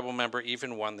Lake tribal member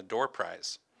even won the door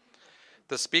prize.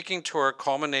 The speaking tour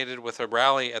culminated with a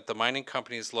rally at the mining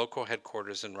company's local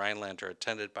headquarters in Rhinelander,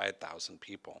 attended by 1,000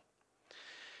 people.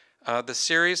 The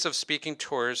series of speaking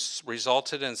tours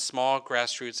resulted in small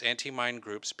grassroots anti-mine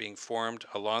groups being formed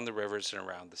along the rivers and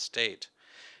around the state.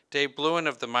 Dave Bluen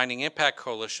of the Mining Impact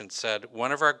Coalition said,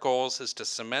 "One of our goals is to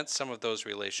cement some of those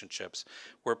relationships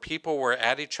where people were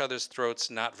at each other's throats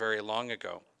not very long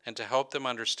ago, and to help them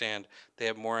understand they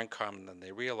have more in common than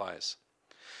they realize."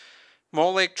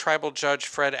 Mole Lake Tribal Judge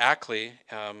Fred Ackley,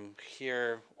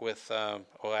 here with, well,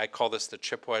 I call this the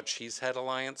Chippewa Cheesehead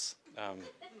Alliance,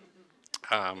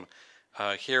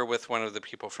 here with one of the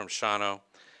people from Shawano,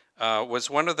 was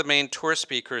one of the main tour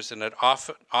speakers and had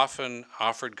often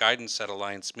offered guidance at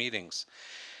Alliance meetings.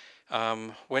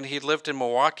 When he lived in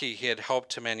Milwaukee, he had helped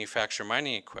to manufacture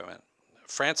mining equipment.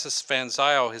 Francis Van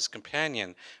Zyl, his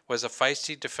companion, was a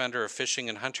feisty defender of fishing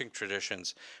and hunting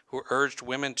traditions who urged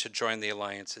women to join the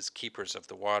Alliance as keepers of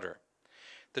the water.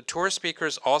 The tour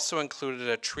speakers also included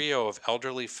a trio of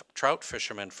elderly trout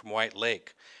fishermen from White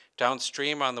Lake,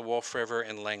 downstream on the Wolf River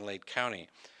in Langlade County.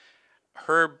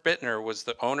 Herb Bittner was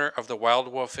the owner of the Wild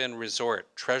Wolf Inn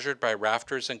Resort, treasured by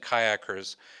rafters and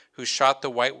kayakers who shot the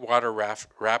whitewater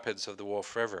rapids of the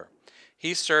Wolf River.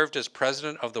 He served as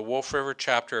president of the Wolf River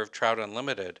chapter of Trout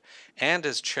Unlimited and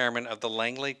as chairman of the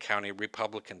Langlade County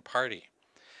Republican Party.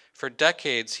 For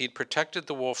decades, he'd protected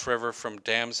the Wolf River from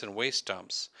dams and waste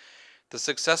dumps. The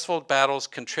successful battles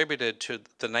contributed to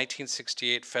the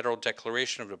 1968 federal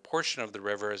declaration of a portion of the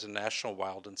river as a national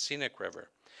wild and scenic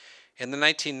river. In the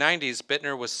 1990s,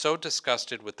 Bittner was so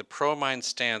disgusted with the pro-mine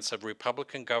stance of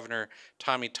Republican Governor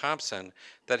Tommy Thompson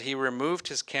that he removed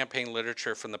his campaign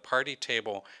literature from the party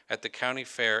table at the county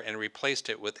fair and replaced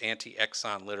it with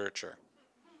anti-Exxon literature.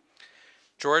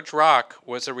 George Rock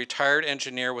was a retired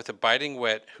engineer with a biting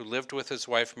wit who lived with his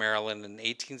wife Marilyn in an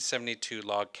 1872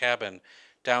 log cabin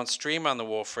downstream on the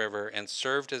Wolf River and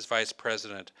served as vice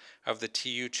president of the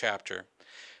TU chapter.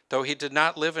 Though he did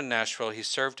not live in Nashville, he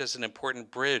served as an important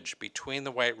bridge between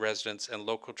the white residents and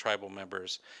local tribal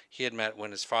members he had met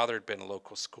when his father had been a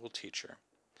local school teacher.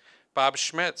 Bob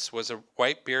Schmitz was a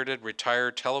white-bearded,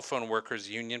 retired telephone workers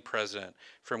union president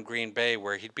from Green Bay,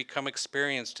 where he'd become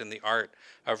experienced in the art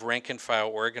of rank-and-file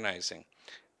organizing.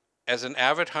 As an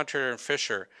avid hunter and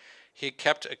fisher, he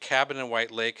kept a cabin in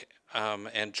White Lake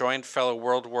and joined fellow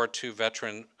World War II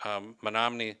veteran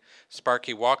Menominee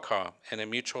Sparky Wakaw in a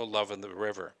mutual love of the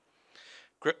river.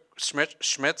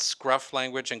 Schmidt's gruff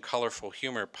language and colorful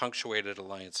humor punctuated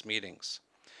Alliance meetings.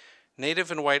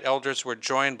 Native and white elders were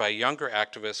joined by younger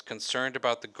activists concerned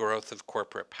about the growth of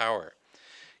corporate power.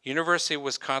 University of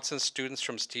Wisconsin students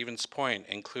from Stevens Point,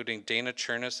 including Dana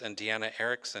Chernus and Deanna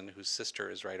Erickson, whose sister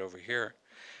is right over here,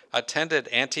 attended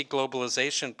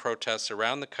anti-globalization protests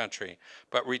around the country,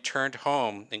 but returned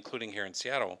home, including here in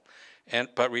Seattle,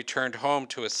 but returned home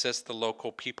to assist the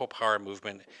local people power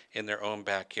movement in their own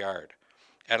backyard.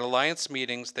 At Alliance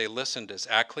meetings, they listened as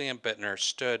Ackley and Bittner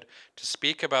stood to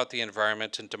speak about the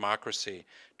environment and democracy,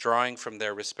 drawing from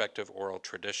their respective oral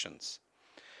traditions.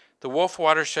 The Wolf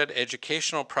Watershed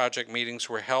Educational Project meetings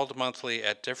were held monthly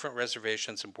at different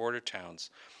reservations and border towns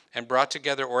and brought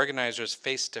together organizers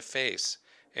face-to-face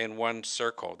in one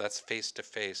circle. That's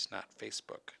face-to-face, not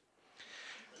Facebook.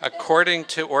 According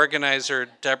to organizer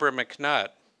Deborah McNutt,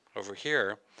 over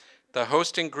here, the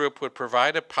hosting group would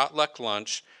provide a potluck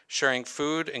lunch, sharing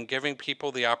food and giving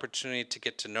people the opportunity to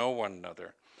get to know one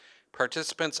another.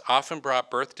 Participants often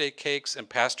brought birthday cakes and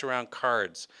passed around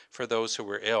cards for those who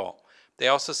were ill. They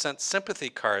also sent sympathy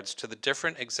cards to the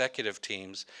different executive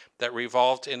teams that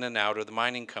revolved in and out of the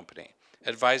mining company,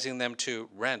 advising them to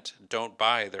rent, don't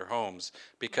buy their homes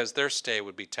because their stay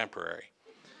would be temporary.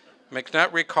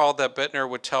 McNutt recalled that Bittner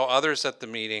would tell others at the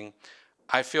meeting,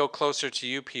 "I feel closer to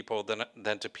you people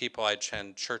than to people I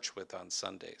attend church with on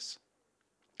Sundays."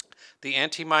 The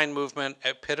anti-mine movement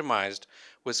epitomized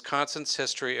Wisconsin's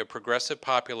history of progressive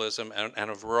populism and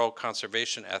of rural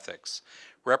conservation ethics,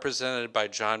 represented by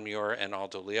John Muir and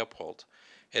Aldo Leopold.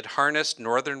 It harnessed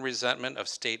northern resentment of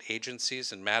state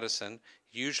agencies in Madison,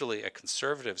 usually a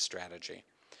conservative strategy.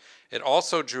 It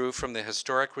also drew from the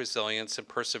historic resilience and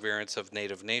perseverance of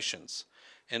Native nations.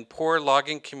 In poor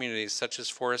logging communities such as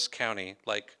Forest County,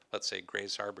 like, let's say,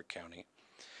 Grays Harbor County,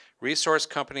 resource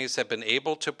companies have been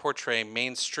able to portray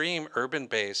mainstream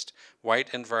urban-based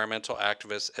white environmental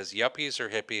activists as yuppies or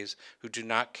hippies who do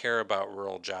not care about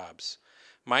rural jobs.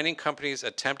 Mining companies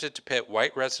attempted to pit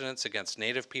white residents against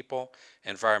Native people,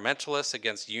 environmentalists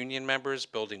against union members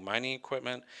building mining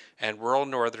equipment, and rural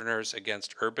Northerners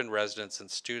against urban residents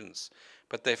and students,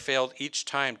 but they failed each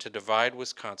time to divide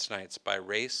Wisconsinites by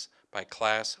race, by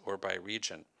class, or by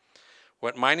region.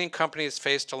 What mining companies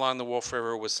faced along the Wolf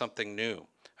River was something new,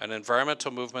 an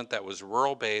environmental movement that was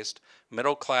rural-based,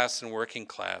 middle-class and working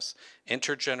class,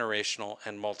 intergenerational,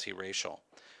 and multiracial.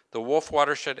 The Wolf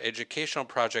Watershed Educational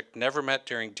Project never met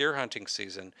during deer hunting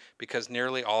season because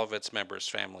nearly all of its members'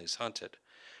 families hunted.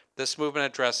 This movement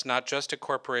addressed not just a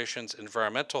corporation's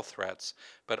environmental threats,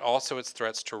 but also its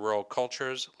threats to rural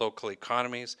cultures, local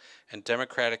economies, and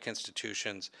democratic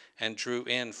institutions, and drew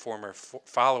in former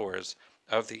followers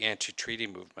of the anti-treaty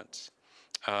movements,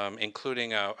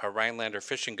 including a Rhinelander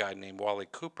fishing guide named Wally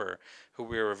Cooper, who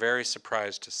we were very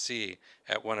surprised to see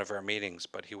at one of our meetings,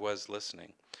 but he was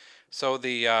listening. So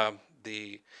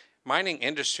the mining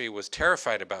industry was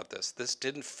terrified about this. This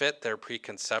didn't fit their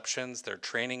preconceptions, their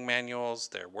training manuals,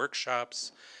 their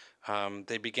workshops.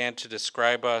 They began to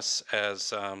describe us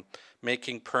as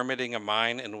making permitting a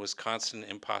mine in Wisconsin an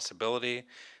impossibility.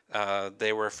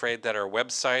 They were afraid that our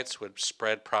websites would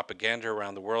spread propaganda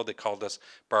around the world. They called us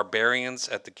barbarians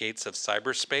at the gates of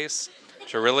cyberspace,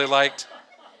 which I really liked.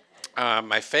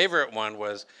 My favorite one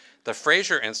was the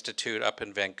Fraser Institute up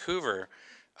in Vancouver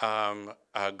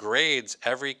grades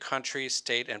every country,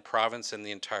 state, and province in the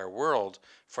entire world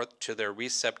to their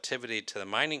receptivity to the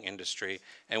mining industry,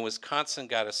 and Wisconsin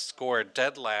got a score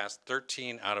dead last,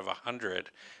 13 out of 100,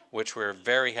 which we're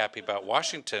very happy about.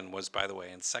 Washington was, by the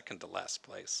way, in second to last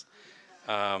place.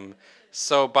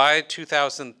 So by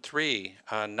 2003,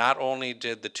 not only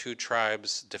did the two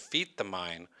tribes defeat the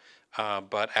mine,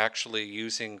 but actually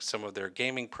using some of their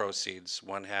gaming proceeds,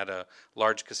 one had a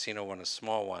large casino, one a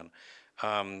small one,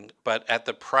 but at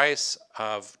the price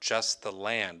of just the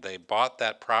land. They bought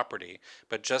that property,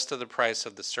 but just at the price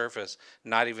of the surface,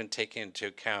 not even taking into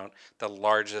account the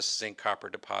largest zinc copper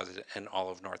deposit in all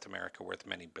of North America, worth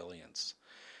many billions.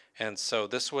 And so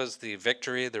this was the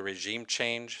victory, the regime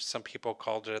change, some people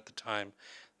called it at the time.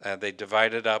 They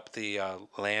divided up the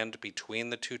land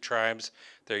between the two tribes.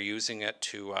 They're using it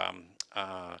to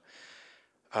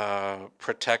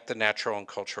protect the natural and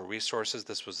cultural resources.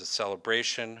 This was a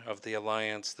celebration of the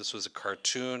alliance. This was a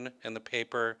cartoon in the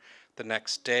paper the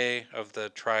next day of the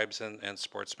tribes and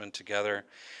sportsmen together.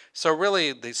 So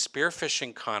really, the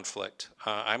spearfishing conflict,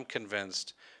 I'm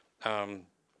convinced,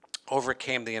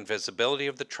 overcame the invisibility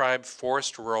of the tribe,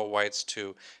 forced rural whites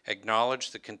to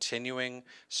acknowledge the continuing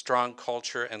strong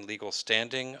culture and legal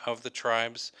standing of the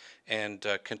tribes, and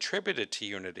contributed to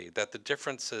unity, that the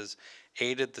differences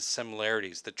aided the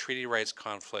similarities. The treaty rights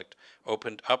conflict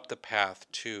opened up the path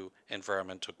to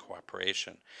environmental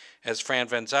cooperation. As Fran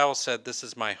Van Zyl said, "This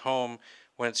is my home.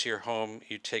 When it's your home,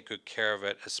 you take good care of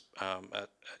it,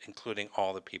 including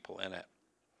all the people in it."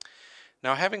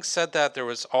 Now, having said that, there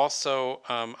was also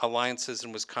alliances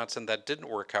in Wisconsin that didn't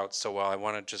work out so well. I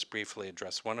want to just briefly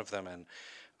address one of them, in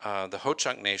the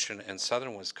Ho-Chunk Nation in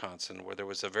southern Wisconsin, where there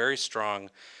was a very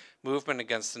strong movement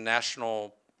against the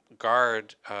National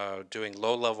Guard doing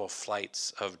low-level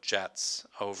flights of jets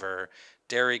over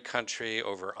dairy country,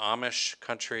 over Amish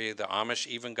country. The Amish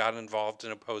even got involved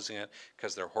in opposing it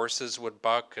because their horses would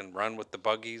buck and run with the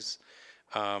buggies.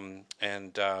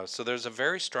 So there's a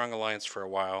very strong alliance for a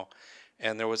while.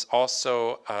 And there was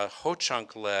also a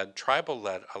Ho-Chunk-led,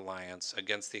 tribal-led alliance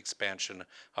against the expansion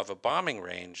of a bombing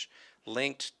range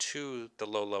linked to the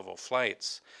low-level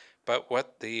flights. But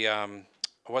what the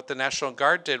National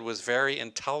Guard did was very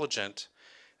intelligent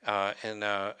in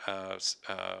a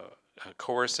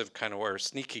coercive kind of or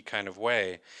sneaky kind of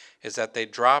way, is that they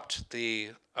dropped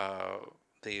the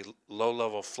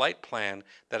low-level flight plan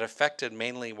that affected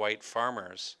mainly white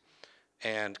farmers,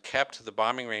 and kept the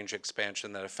bombing range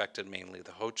expansion that affected mainly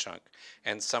the Ho-Chunk.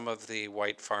 And some of the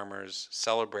white farmers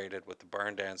celebrated with the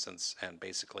barn dance and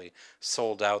basically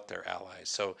sold out their allies.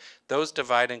 So those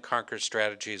divide and conquer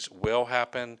strategies will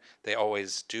happen. They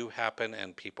always do happen,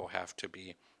 and people have to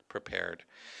be prepared.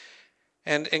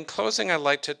 And in closing, I'd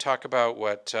like to talk about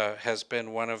what has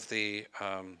been one of the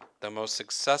most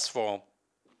successful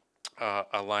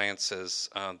alliances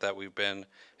that we've been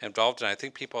involved in. I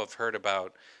think people have heard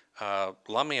about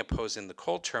Lummi opposing the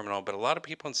coal terminal, but a lot of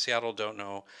people in Seattle don't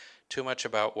know too much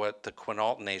about what the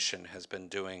Quinault Nation has been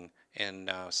doing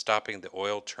in stopping the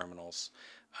oil terminals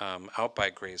out by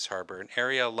Grays Harbor, an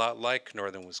area a lot like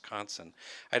northern Wisconsin.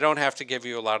 I don't have to give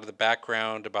you a lot of the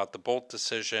background about the Bolt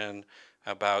decision,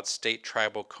 about state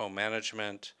tribal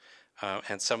co-management,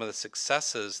 and some of the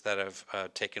successes that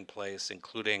have taken place,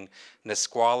 including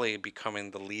Nisqually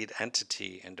becoming the lead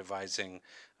entity in devising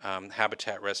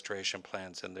habitat restoration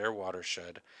plans in their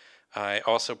watershed. I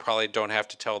also probably don't have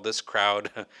to tell this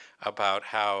crowd about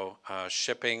how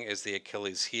shipping is the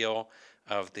Achilles heel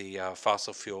of the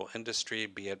fossil fuel industry,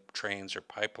 be it trains or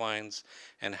pipelines,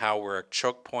 and how we're a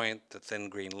choke point, the thin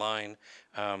green line,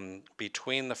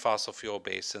 between the fossil fuel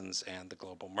basins and the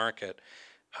global market.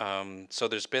 So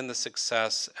there's been the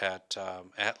success at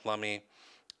Lummi.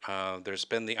 There's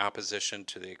been the opposition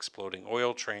to the exploding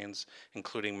oil trains,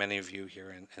 including many of you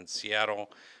here in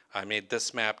Seattle. I made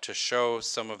this map to show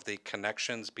some of the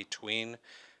connections between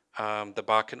the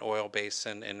Bakken oil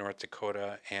basin in North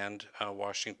Dakota and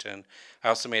Washington. I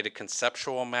also made a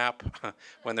conceptual map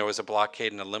when there was a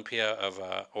blockade in Olympia of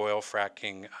a oil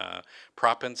fracking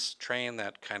proppants train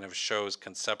that kind of shows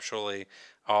conceptually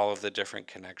all of the different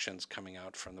connections coming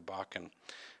out from the Bakken.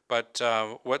 But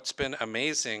what's been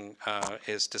amazing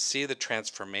is to see the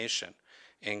transformation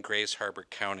in Grays Harbor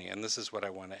County, and this is what I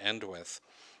want to end with,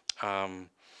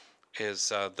 is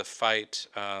the fight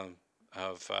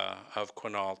of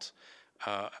Quinault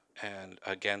and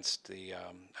against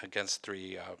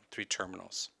three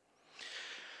terminals.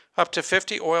 Up to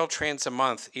 50 oil trains a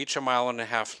month, each a mile and a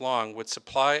half long, would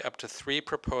supply up to 3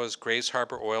 proposed Grays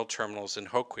Harbor oil terminals in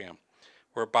Hoquiam,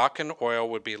 where Bakken oil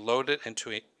would be loaded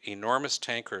into enormous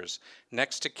tankers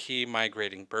next to key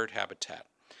migrating bird habitat.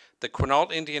 The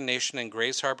Quinault Indian Nation and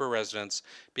Grays Harbor residents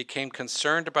became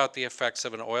concerned about the effects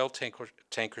of an oil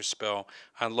tanker spill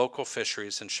on local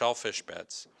fisheries and shellfish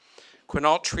beds.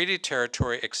 Quinault Treaty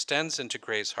Territory extends into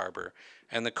Grays Harbor,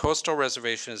 and the coastal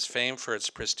reservation is famed for its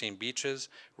pristine beaches,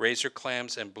 razor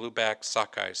clams, and blueback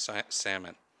sockeye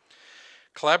salmon.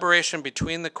 Collaboration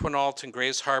between the Quinault and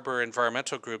Grays Harbor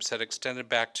environmental groups had extended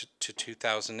back to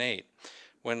 2008.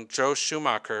 when Joe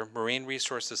Schumacher, Marine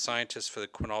Resources Scientist for the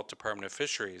Quinault Department of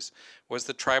Fisheries, was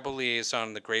the tribal liaison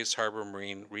in the Grays Harbor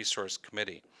Marine Resource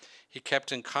Committee. He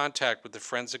kept in contact with the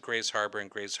Friends of Grays Harbor and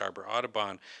Grays Harbor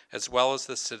Audubon, as well as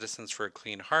the Citizens for a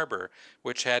Clean Harbor,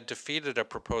 which had defeated a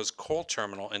proposed coal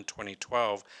terminal in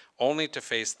 2012, only to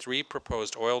face 3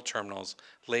 proposed oil terminals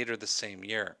later the same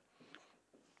year.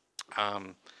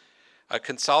 A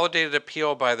consolidated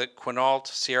appeal by the Quinault,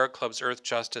 Sierra Club's Earth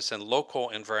Justice, and local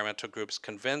environmental groups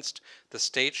convinced the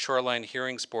State Shoreline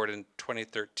Hearings Board in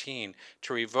 2013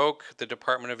 to revoke the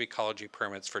Department of Ecology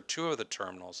permits for 2 of the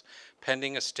terminals,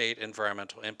 pending a state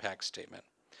environmental impact statement.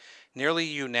 Nearly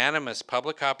unanimous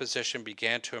public opposition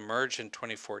began to emerge in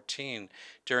 2014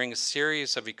 during a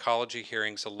series of ecology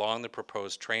hearings along the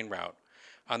proposed train route.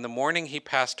 On the morning he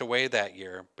passed away that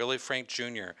year, Billy Frank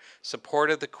Jr.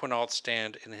 supported the Quinault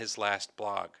stand in his last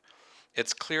blog.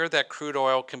 It's clear that crude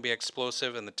oil can be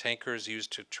explosive and the tankers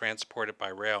used to transport it by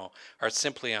rail are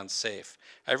simply unsafe.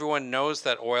 Everyone knows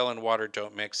that oil and water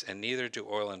don't mix, and neither do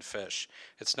oil and fish.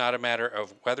 It's not a matter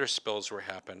of whether spills will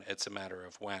happen, it's a matter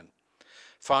of when.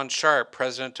 Fawn Sharp,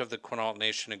 president of the Quinault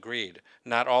Nation, agreed.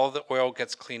 Not all of the oil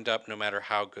gets cleaned up, no matter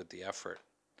how good the effort.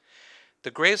 The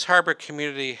Grays Harbor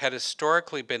community had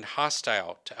historically been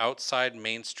hostile to outside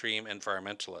mainstream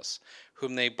environmentalists,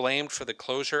 whom they blamed for the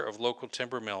closure of local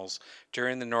timber mills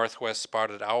during the Northwest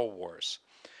Spotted Owl Wars.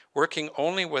 Working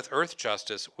only with Earth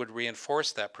Justice would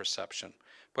reinforce that perception,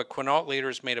 but Quinault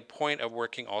leaders made a point of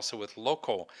working also with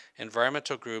local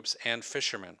environmental groups and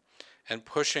fishermen, and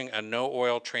pushing a no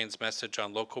oil trains message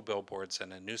on local billboards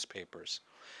and in newspapers.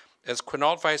 As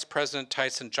Quinault Vice President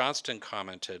Tyson Johnston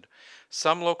commented,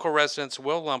 some local residents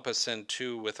will lump us in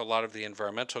too with a lot of the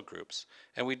environmental groups,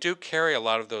 and we do carry a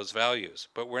lot of those values,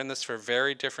 but we're in this for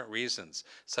very different reasons,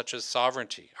 such as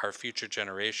sovereignty, our future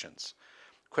generations.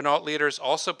 Quinault leaders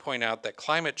also point out that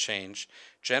climate change,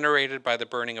 generated by the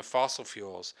burning of fossil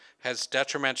fuels, has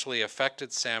detrimentally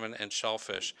affected salmon and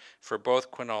shellfish for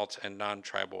both Quinault and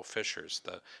non-tribal fishers,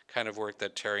 the kind of work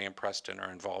that Terry and Preston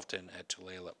are involved in at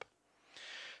Tulalip.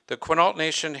 The Quinault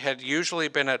Nation had usually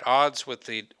been at odds with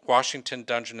the Washington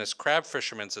Dungeness Crab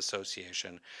Fishermen's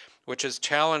Association, which has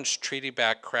challenged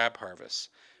treaty-backed crab harvests.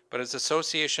 But as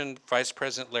Association Vice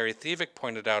President Larry Thievick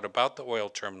pointed out about the oil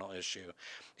terminal issue,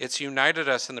 it's united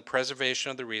us in the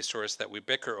preservation of the resource that we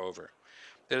bicker over.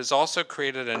 It has also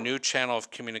created a new channel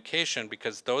of communication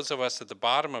because those of us at the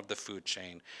bottom of the food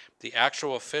chain, the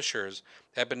actual fishers,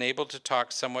 have been able to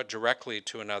talk somewhat directly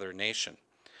to another nation.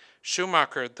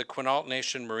 Schumacher, the Quinault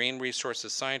Nation Marine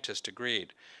Resources Scientist,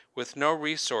 agreed. With no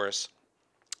resource,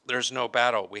 there's no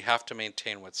battle. We have to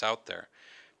maintain what's out there.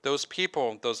 Those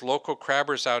people, those local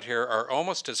crabbers out here, are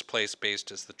almost as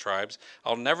place-based as the tribes.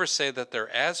 I'll never say that they're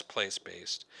as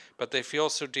place-based, but they feel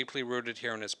so deeply rooted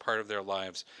here and as part of their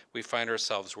lives, we find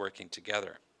ourselves working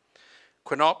together.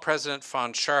 Quinault President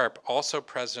Fawn Sharp, also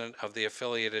president of the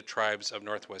affiliated tribes of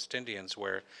Northwest Indians,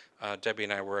 where Debbie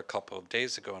and I were a couple of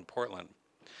days ago in Portland,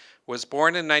 was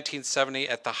born in 1970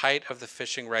 at the height of the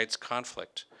fishing rights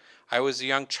conflict. I was a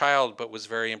young child but was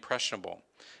very impressionable.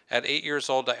 At 8 years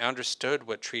old, I understood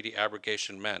what treaty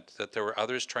abrogation meant, that there were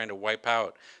others trying to wipe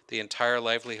out the entire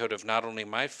livelihood of not only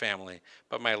my family,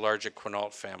 but my larger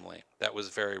Quinault family. That was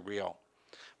very real.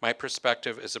 My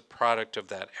perspective is a product of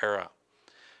that era.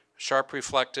 Sharp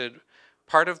reflected,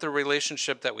 part of the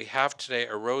relationship that we have today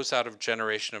arose out of a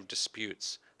generation of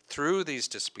disputes. Through these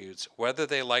disputes, whether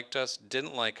they liked us,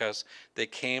 didn't like us, they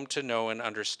came to know and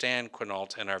understand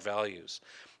Quinault and our values.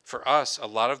 For us, a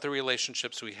lot of the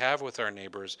relationships we have with our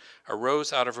neighbors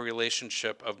arose out of a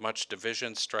relationship of much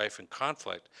division, strife, and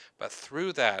conflict, but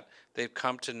through that, they've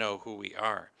come to know who we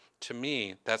are. To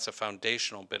me, that's a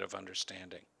foundational bit of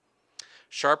understanding.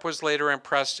 Sharp was later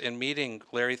impressed in meeting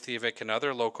Larry Thievick and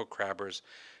other local crabbers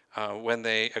when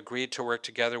they agreed to work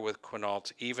together with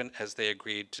Quinault, even as they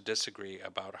agreed to disagree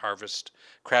about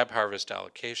crab harvest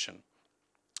allocation.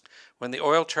 When the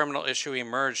oil terminal issue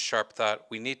emerged, Sharp thought,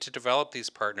 we need to develop these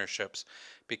partnerships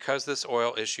because this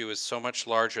oil issue is so much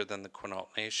larger than the Quinault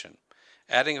Nation.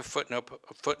 Adding a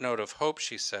footnote of hope,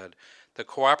 she said, the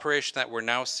cooperation that we're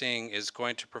now seeing is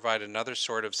going to provide another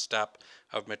sort of step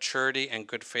of maturity and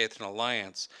good faith and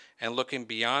alliance, and looking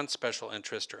beyond special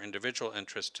interest or individual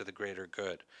interest to the greater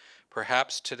good.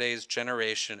 Perhaps today's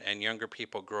generation and younger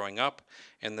people growing up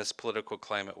in this political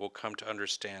climate will come to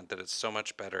understand that it's so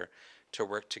much better to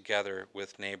work together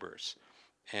with neighbors.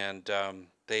 And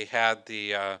they had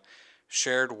the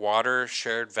Shared Water,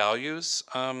 Shared Values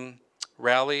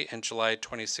rally in July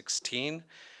 2016.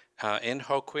 in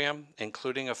Hoquiam,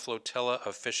 including a flotilla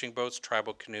of fishing boats,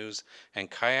 tribal canoes, and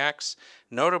kayaks.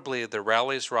 Notably, the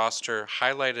rally's roster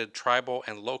highlighted tribal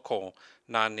and local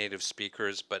non-native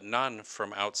speakers, but none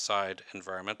from outside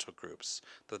environmental groups,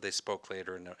 though they spoke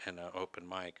later in an open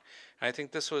mic. And I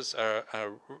think this was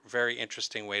a very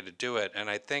interesting way to do it. And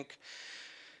I think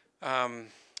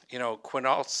you know,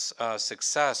 Quinault's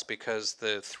success, because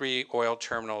the 3 oil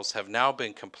terminals have now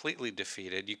been completely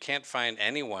defeated. You can't find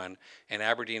anyone in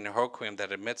Aberdeen and Hoquiam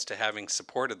that admits to having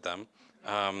supported them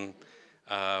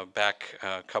back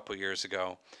a couple years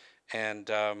ago. And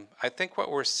I think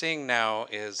what we're seeing now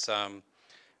is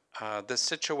this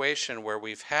situation where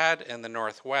we've had in the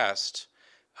Northwest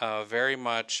very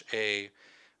much a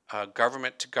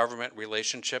government-to-government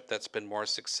relationship that's been more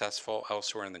successful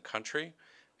elsewhere in the country.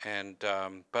 And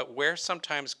but where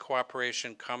sometimes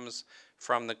cooperation comes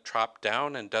from the top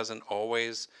down and doesn't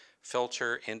always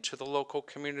filter into the local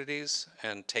communities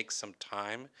and takes some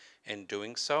time in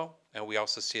doing so. And we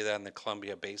also see that in the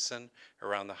Columbia Basin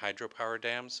around the hydropower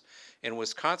dams. In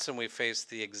Wisconsin, we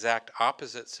faced the exact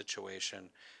opposite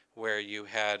situation where you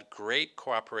had great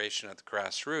cooperation at the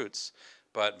grassroots,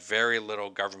 but very little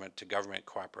government-to-government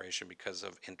cooperation because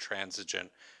of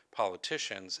intransigent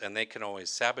politicians, and they can always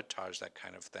sabotage that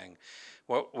kind of thing.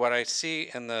 What I see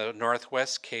in the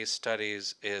Northwest case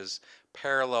studies is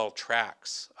parallel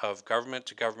tracks of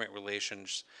government-to-government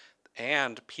relations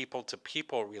and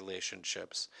people-to-people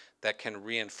relationships that can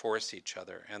reinforce each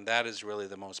other, and that is really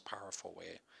the most powerful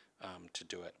way to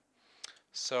do it.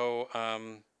 So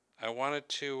I wanted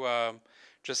to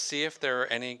just see if there are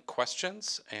any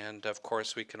questions, and of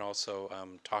course we can also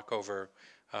talk over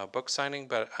book signing,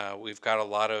 but we've got a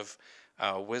lot of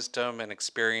wisdom and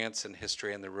experience and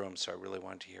history in the room, so I really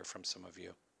wanted to hear from some of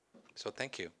you. So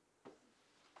thank you.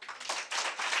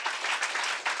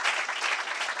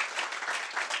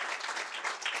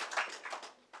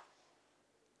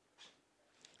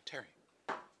 Terry.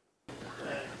 I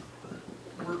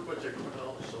work with the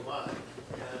Quinaults a lot,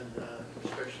 and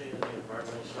especially in the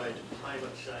environmental side, the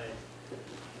climate side.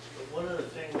 But one of the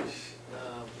things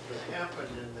that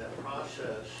happened in that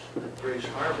process at Grace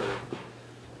Harbor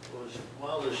was,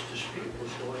 while this dispute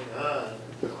was going on,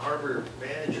 the harbor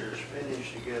managers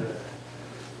managed to get a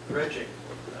dredging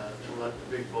to let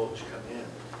the big boats come in.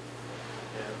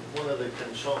 And one of the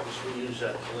consultants we use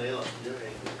at Tulalip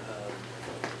doing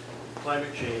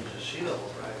climate change and sea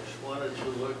level rise wanted to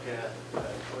look at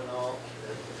Quinault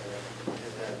and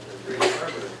at the Grace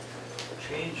Harbor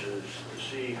changes to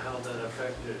see how that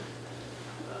affected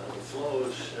the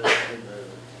flows and the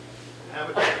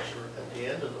habitats at the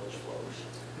end of those flows,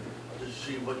 to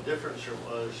see what difference there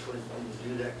was when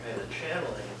you do that kind of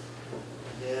channeling,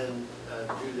 and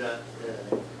do that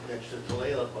next to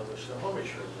Tulalip on the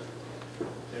Snohomish River.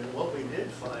 And what we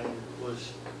did find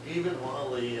was, even while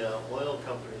the oil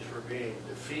companies were being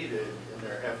defeated in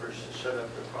their efforts to set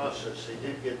up the process, they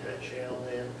did get that channel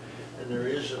in, and there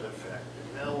is an effect.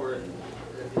 And now we're,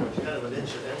 it's kind of an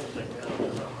incidental thing now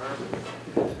to the harbor.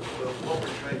 But what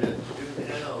we're trying to do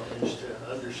now is to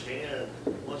understand,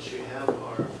 once you have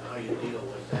harm, how you deal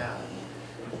with that.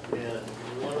 And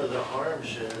one of the harms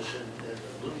is, and the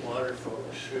blue water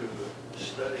folks who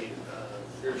study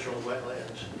nearshore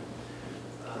wetlands,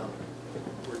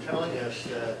 were telling us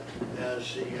that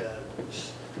as the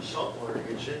saltwater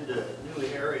gets into new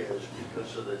areas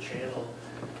because of the channel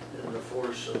and the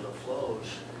force of the flows,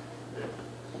 it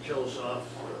kills off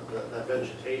that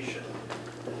vegetation.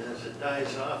 And as it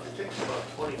dies off, it takes about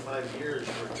 25 years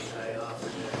for it to die off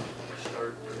and then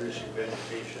start producing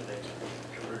vegetation that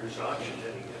can produce oxygen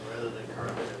again rather than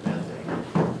carbon and methane.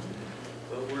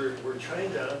 But we're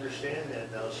trying to understand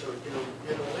that now. So, you know,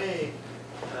 in a way,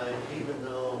 even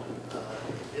though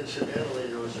incidentally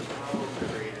there was a problem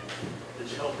created,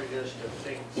 it's helping us to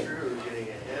think through getting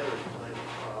ahead of the climate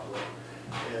problem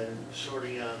and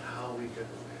sorting out how we can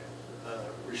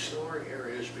restore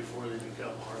areas before they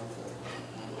become harmful.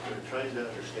 What we're trying to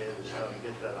understand is how to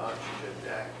get that oxygen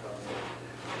back on the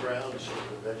ground so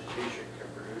the vegetation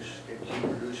can keep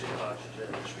producing oxygen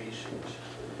and species.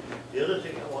 The other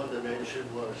thing I wanted to mention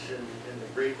was in the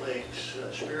Great Lakes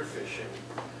spearfishing,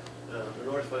 the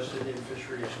Northwest Indian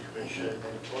Fisheries Commission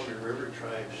and Columbia River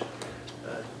tribes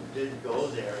did go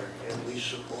there, and we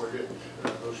supported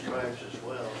those tribes as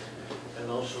well, and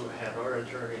also had our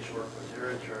attorneys work with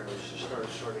their attorneys to start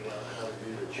sorting out how to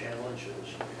do the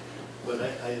challenges. But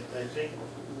I think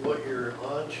what you're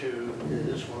onto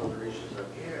is one of the reasons I'm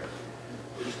here,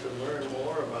 is to learn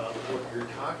more about what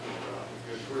you're talking about,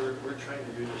 because we're trying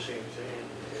to do the same thing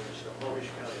in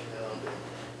Snohomish County now that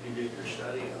you did your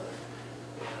study on.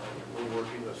 We're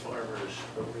working with farmers,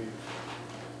 but we've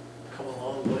come a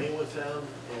long way with them,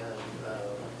 and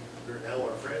they're now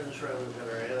our friends rather than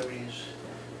our enemies,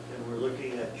 and we're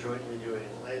looking at jointly doing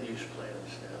land use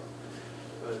plans now.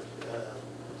 But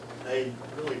I'm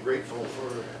really grateful for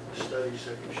the studies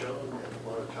that you've shown and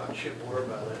want to talk to you more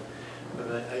about it.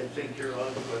 But I think you're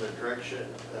on with a direction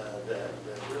that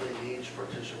really needs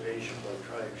participation by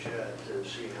tribes yet to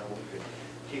see how we can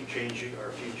keep changing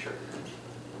our future.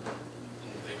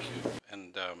 Thank you.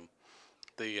 And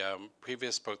the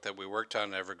previous book that we worked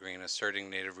on, Evergreen, Asserting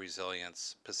Native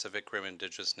Resilience, Pacific Rim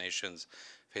Indigenous Nations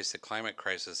Face the Climate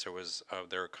Crisis,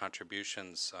 there were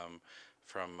contributions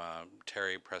from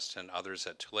Terry, Preston, others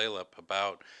at Tulalip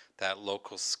about that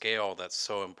local scale that's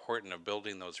so important of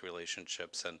building those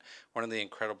relationships. And one of the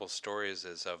incredible stories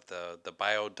is of the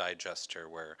biodigester,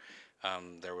 where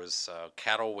there was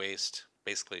cattle waste,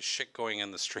 basically shit going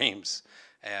in the streams,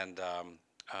 and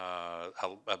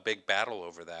a big battle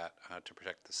over that to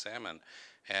protect the salmon.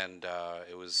 And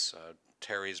it was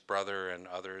Terry's brother and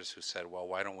others who said, well,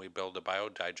 why don't we build a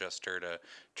biodigester to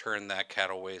turn that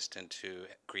cattle waste into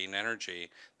green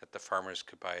energy that the farmers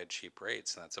could buy at cheap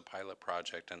rates? And that's a pilot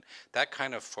project. And that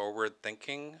kind of forward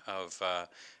thinking of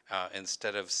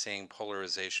instead of seeing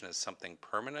polarization as something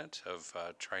permanent, of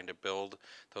trying to build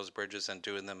those bridges and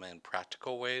doing them in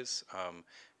practical ways,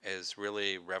 is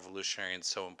really revolutionary and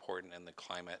so important in the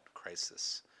climate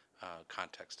crisis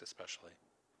context especially.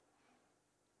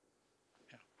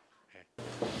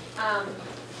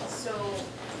 So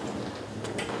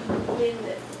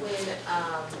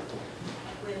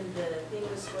when the thing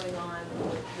was going on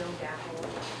with Bill Gackle,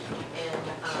 and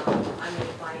I'm an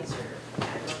advisor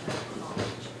at Longtime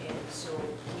College, and so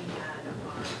we had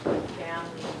our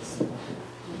families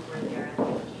who were there at the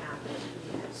campus,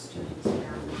 we had students'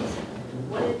 families.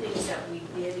 One of the things that we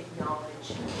did acknowledge,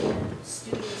 and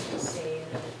students would say, and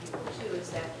other people too, is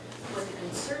that what the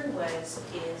concern was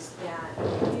is that the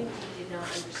community did not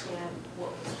understand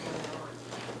what was going on.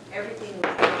 Everything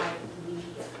was by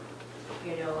media,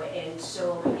 you know, and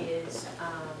so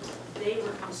they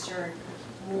were concerned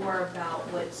more about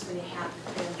what's going to happen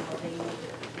to them while they need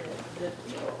the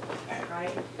field,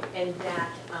 right? And that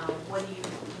why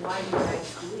are you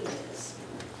guys doing this?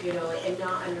 You know, and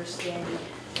not understanding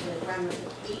the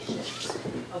ramifications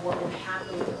of what would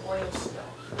happen with the oil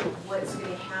spill, what's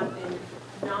going to happen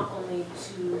not only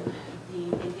to the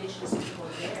indigenous people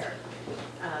there,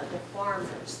 the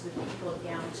farmers, the people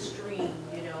downstream,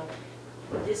 you know,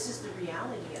 this is the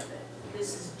reality of it.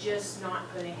 This is just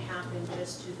not going to happen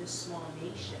just to this small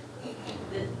nation.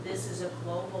 This is a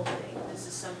global thing. This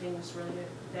is something that's really going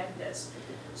to affect us.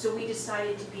 So we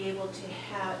decided to be able to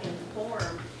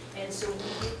inform, and so we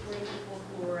did bring people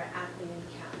who were at the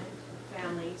encampment,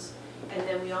 families, and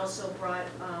then we also brought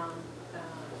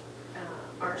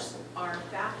our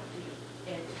faculty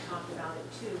and to talk about it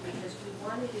too, because we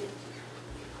wanted it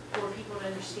for people to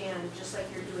understand, just like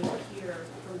you're doing here,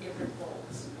 from different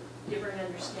folds, different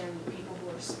understanding, people who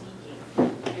are speaking,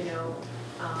 you know,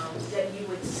 that you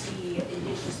would see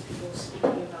indigenous people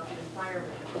speaking about the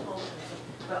environment and culture,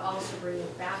 but also bringing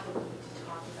faculty to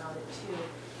talk about it too.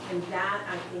 And that,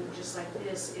 I think, just like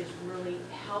this, is really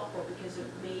helpful because it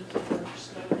made people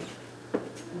understand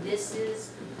this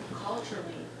is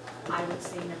culturally, I would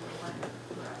say, number one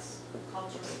for us.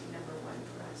 Culturally, number one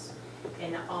for us.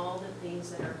 And all the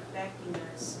things that are affecting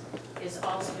us is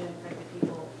also going to affect the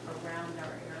people around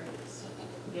our areas.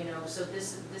 You know, so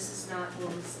this is not where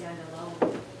we stand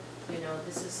alone. You know,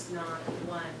 this is not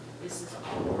one. This is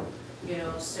all. You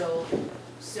know, so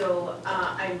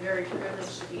I'm very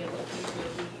privileged to be able to be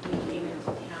here. We came into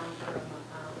town from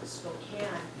Spokane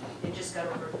and just got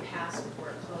over past before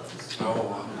it closed. Oh,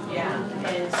 wow. Yeah,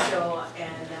 and so,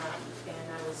 and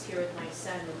I was here with my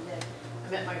son, and then I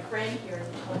met my friend here and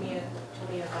told me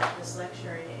about this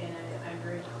lecture, and I'm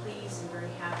very pleased and very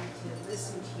happy to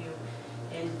listen to you,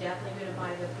 and definitely going to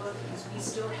buy the book, because we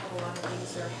still have a lot of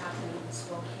things that are happening in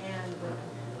Spokane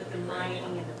with the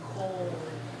mining and the coal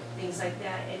and things like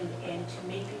that, and to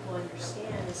make people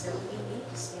understand is that we need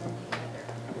to stand together,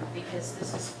 because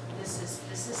this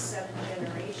is 7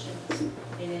 generations,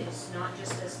 and it's not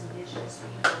just us indigenous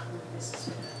people who this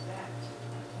is going to affect.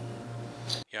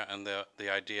 Yeah, and the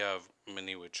idea of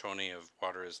Mini-Wachoni, of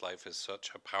water is life, is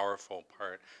such a powerful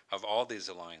part of all these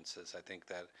alliances. I think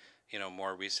that, you know,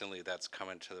 more recently that's come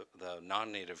into the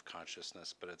non-native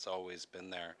consciousness, but it's always been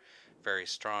there very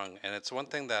strong. And it's one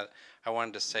thing that I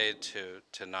wanted to say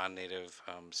to non-native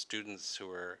students who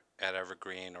are at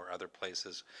Evergreen or other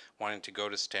places wanting to go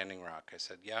to Standing Rock. I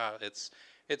said, yeah,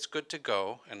 it's good to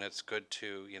go, and it's good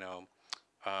to, you know,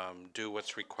 do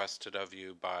what's requested of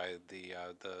you by the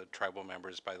tribal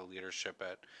members, by the leadership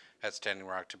at Standing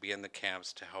Rock, to be in the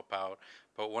camps, to help out.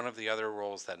 But one of the other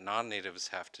roles that non-natives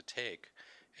have to take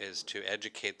is to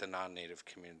educate the non-native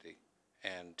community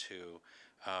and to,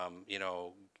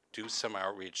 do some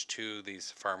outreach to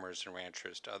these farmers and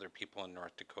ranchers, to other people in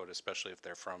North Dakota, especially if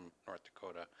they're from North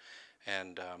Dakota.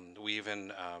 And we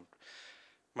even,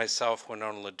 myself,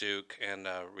 Winona LaDuke, and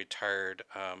retired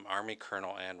Army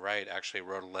Colonel Ann Wright actually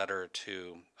wrote a letter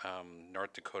to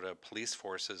North Dakota police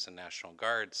forces and National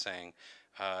Guard saying,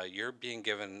 you're being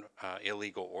given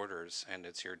illegal orders and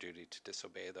it's your duty to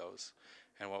disobey those.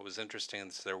 And what was interesting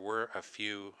is there were a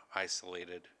few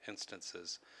isolated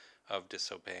instances of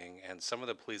disobeying, and some of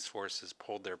the police forces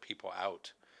pulled their people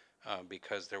out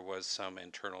because there was some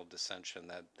internal dissension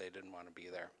that they didn't want to be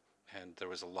there. And there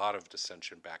was a lot of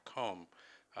dissension back home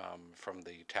from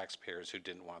the taxpayers who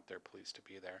didn't want their police to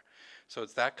be there. So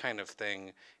it's that kind of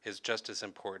thing is just as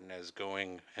important as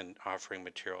going and offering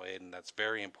material aid, and that's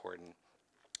very important.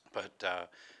 But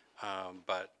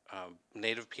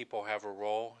Native people have a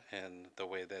role in the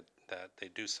way that they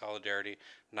do solidarity.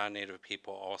 Non-Native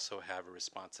people also have a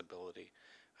responsibility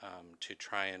to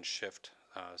try and shift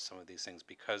some of these things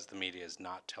because the media is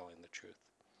not telling the truth.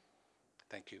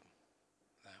 Thank you.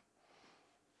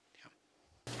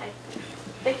 Hi.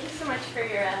 Thank you so much for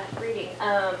your reading.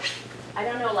 I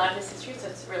don't know a lot of this history, so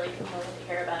it's really compelling to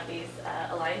hear about these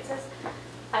alliances.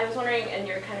 I was wondering, and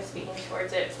you're kind of speaking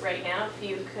towards it right now, if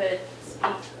you could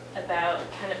speak about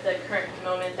kind of the current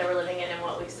moment that we're living in and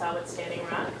what we saw with Standing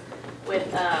Rock,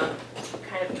 with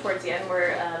kind of towards the end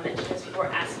where Indigenous people were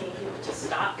asking people to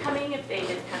stop coming if they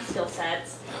didn't have skill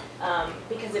sets,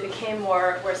 because it became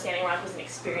more where Standing Rock was an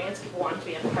experience people wanted to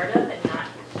be a part of and not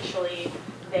actually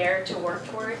there to work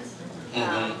towards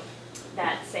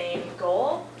that same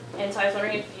goal. And so I was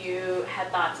wondering if you had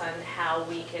thoughts on how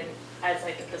we can, as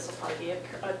I think this will probably be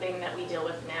a thing that we deal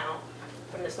with now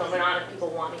from this moment on, of people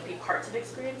wanting to be parts of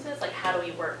experiences, like how do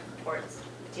we work towards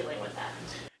dealing with that?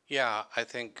 Yeah, I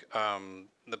think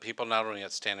the people not only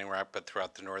at Standing Rock but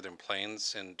throughout the Northern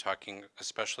Plains, and talking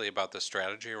especially about the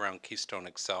strategy around Keystone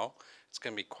XL, it's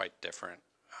going to be quite different.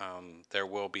 There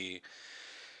will be,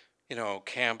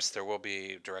 camps, there will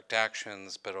be direct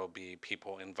actions, but it'll be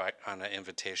people invite on an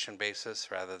invitation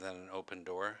basis rather than an open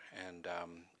door,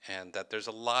 and that there's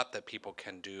a lot that people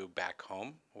can do back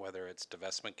home, whether it's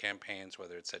divestment campaigns,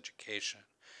 whether it's education,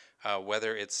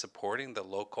 whether it's supporting the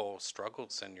local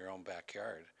struggles in your own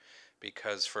backyard.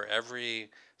 Because for every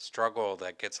struggle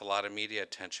that gets a lot of media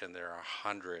attention, there are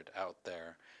 100 out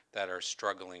there that are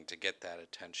struggling to get that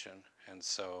attention. And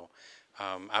so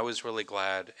I was really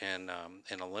glad in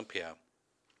Olympia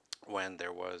when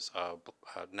there was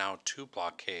now 2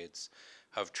 blockades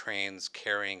of trains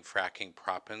carrying fracking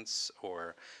proppants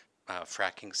or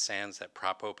fracking sands that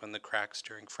prop open the cracks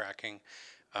during fracking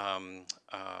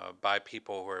by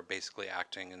people who are basically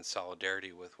acting in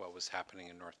solidarity with what was happening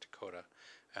in North Dakota.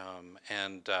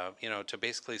 To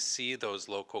basically see those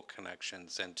local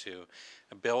connections and to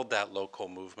build that local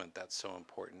movement that's so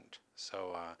important.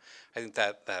 So I think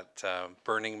that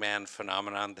Burning Man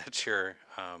phenomenon that you're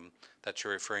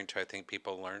referring to, I think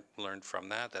people learned from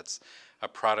that. That's a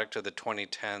product of the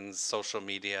 2010s social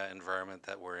media environment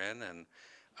that we're in, and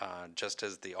just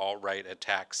as the alt-right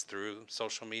attacks through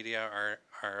social media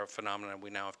are a phenomenon we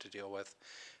now have to deal with,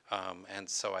 and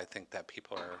so I think that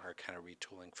people are kind of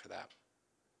retooling for that.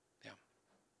 Yeah.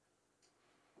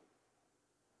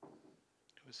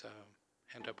 It was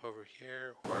a hand up over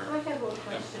here. Or, I have one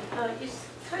question. You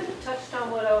kind of touched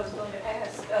on what I was going to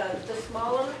ask. The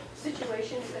smaller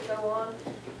situations that go on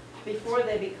before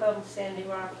they become Standing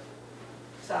Rock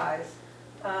size,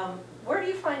 where do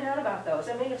you find out about those?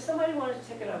 I mean, if somebody wanted to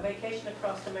take a vacation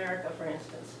across America, for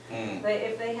instance,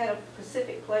 if they had a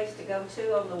specific place to go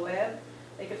to on the web,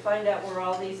 they could find out where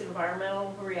all these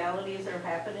environmental realities are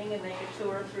happening, and they could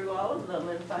tour through all of them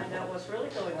and find out what's really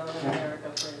going on in America,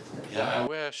 for instance. Yeah, I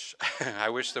wish. I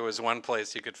wish there was one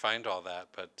place you could find all that,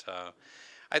 but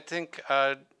I think,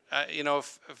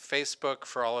 Facebook,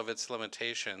 for all of its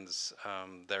limitations,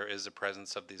 there is a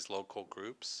presence of these local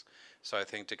groups. So I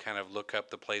think to kind of look up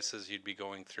the places you'd be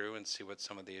going through and see what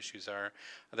some of the issues are.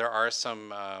 There are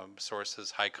some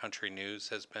sources. High Country News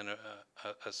has been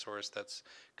a source that's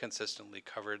consistently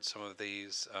covered some of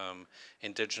these.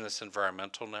 Indigenous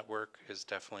Environmental Network is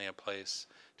definitely a place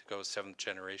to go. Seventh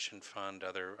Generation Fund,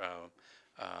 other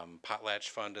Potlatch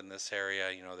Fund in this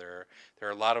area. There are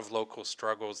a lot of local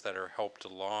struggles that are helped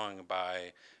along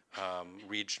by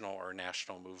regional or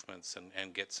national movements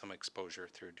and get some exposure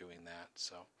through doing that.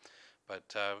 So.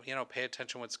 But, pay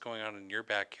attention to what's going on in your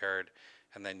backyard,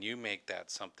 and then you make that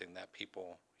something that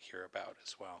people hear about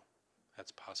as well.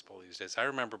 that's possible these days. I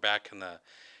remember back in the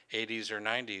 80s or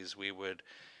 90s,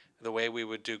 the way we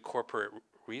would do corporate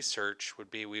research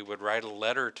would be we would write a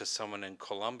letter to someone in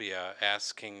Colombia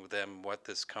asking them what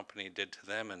this company did to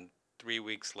them, and 3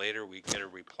 weeks later we get a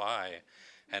reply.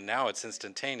 And now it's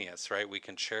instantaneous, right? We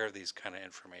can share these kind of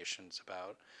informations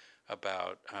about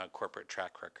corporate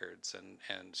track records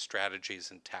and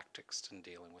strategies and tactics in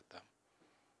dealing with them.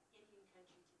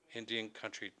 Indian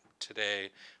country today.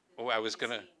 Oh, I was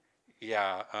gonna,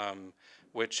 yeah,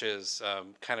 which is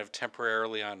kind of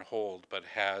temporarily on hold, but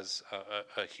has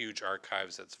a huge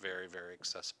archives that's very, very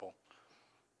accessible.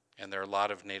 And there are a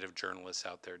lot of Native journalists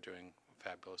out there doing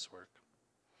fabulous work.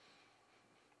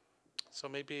 So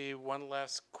maybe one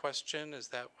last question, is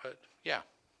that what, yeah.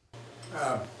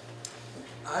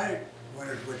 I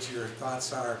wondered what your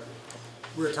thoughts are.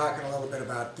 We were talking a little bit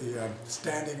about the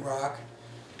Standing Rock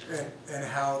and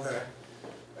how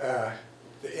the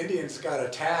Indians got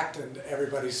attacked and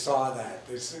everybody saw that.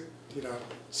 They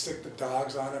stick the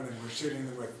dogs on them and were shooting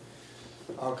them with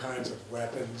all kinds of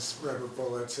weapons, rubber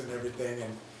bullets and everything,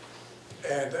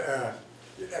 and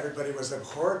everybody was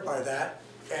abhorred by that.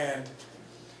 And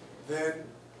then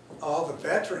all the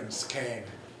veterans came,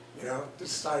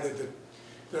 decided that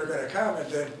they're going to come,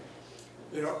 and then,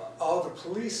 all the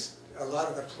police, a lot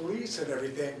of the police and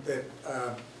everything that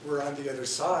were on the other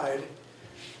side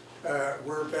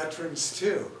were veterans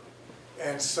too.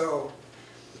 And so,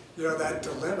 that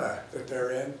dilemma that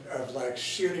they're in of like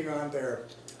shooting on their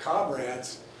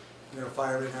comrades,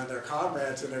 firing on their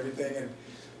comrades and everything, and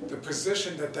the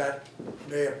position that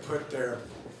may have put their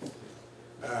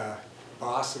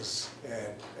bosses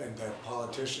and the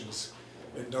politicians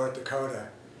in North Dakota.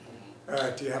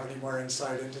 Do you have any more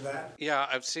insight into that? Yeah,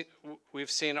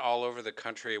 we've seen all over the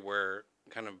country where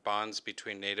kind of bonds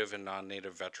between Native and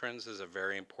non-Native veterans is a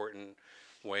very important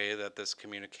way that this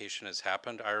communication has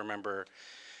happened. I remember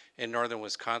in northern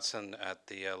Wisconsin at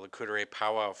the Lakudere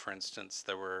powwow, for instance,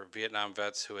 there were Vietnam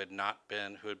vets who had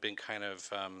been kind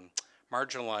of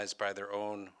marginalized by their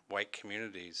own white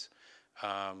communities,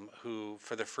 who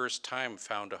for the first time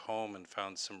found a home and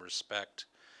found some respect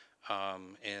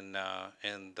in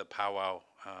the powwow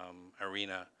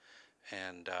arena,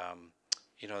 and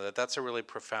that's a really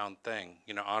profound thing.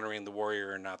 Honoring the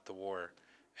warrior and not the war,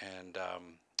 and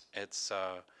it's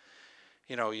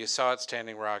you saw at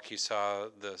Standing Rock, you saw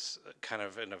this kind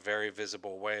of in a very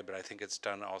visible way, but I think it's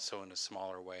done also in a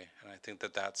smaller way, and I think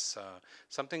that's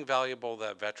something valuable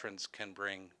that veterans can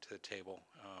bring to the table,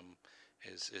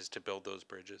 is to build those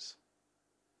bridges.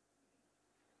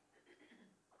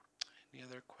 Any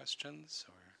other questions?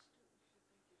 Or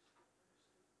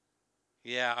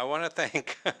yeah, I want to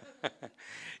thank.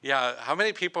 Yeah, how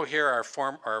many people here are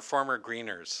former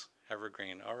greeners?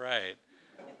 Evergreen. All right.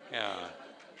 Yeah.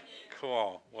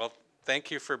 Cool. Well, thank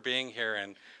you for being here.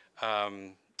 And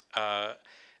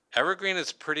Evergreen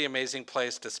is a pretty amazing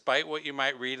place, despite what you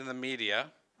might read in the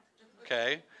media.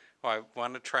 Okay. Well, I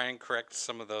want to try and correct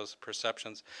some of those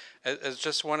perceptions. As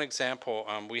just one example,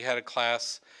 we had a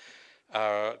class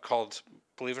called,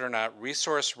 believe it or not,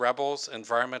 Resource Rebels,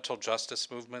 Environmental Justice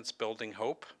Movements, Building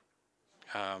Hope.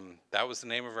 That was the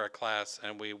name of our class,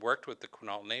 and we worked with the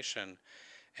Quinault Nation,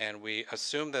 and we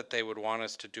assumed that they would want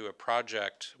us to do a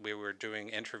project. We were doing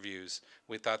interviews.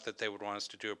 We thought that they would want us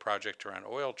to do a project around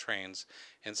oil trains.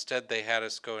 Instead, they had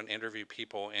us go and interview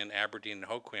people in Aberdeen and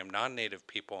Hoquiam, non-native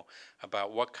people,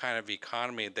 about what kind of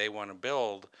economy they want to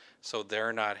build so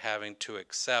they're not having to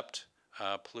accept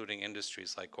polluting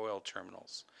industries like oil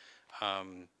terminals.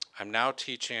 I'm now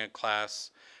teaching a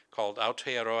class called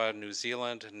Aotearoa New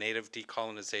Zealand, Native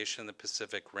Decolonization in the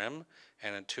Pacific Rim,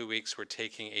 and in 2 weeks we're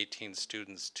taking 18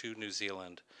 students to New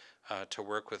Zealand to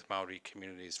work with Maori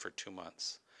communities for 2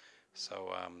 months.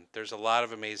 So there's a lot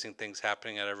of amazing things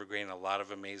happening at Evergreen, a lot of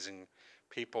amazing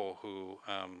people who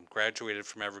graduated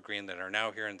from Evergreen that are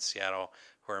now here in Seattle,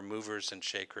 who are movers and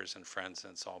shakers and friends,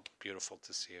 and it's all beautiful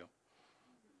to see you.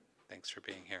 Thanks for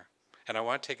being here. And I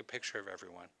want to take a picture of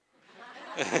everyone.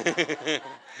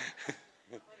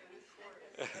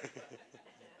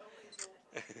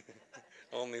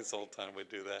 Only Zoltan would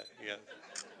do that,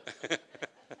 yeah.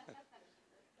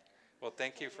 Well,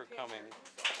 thank you for coming.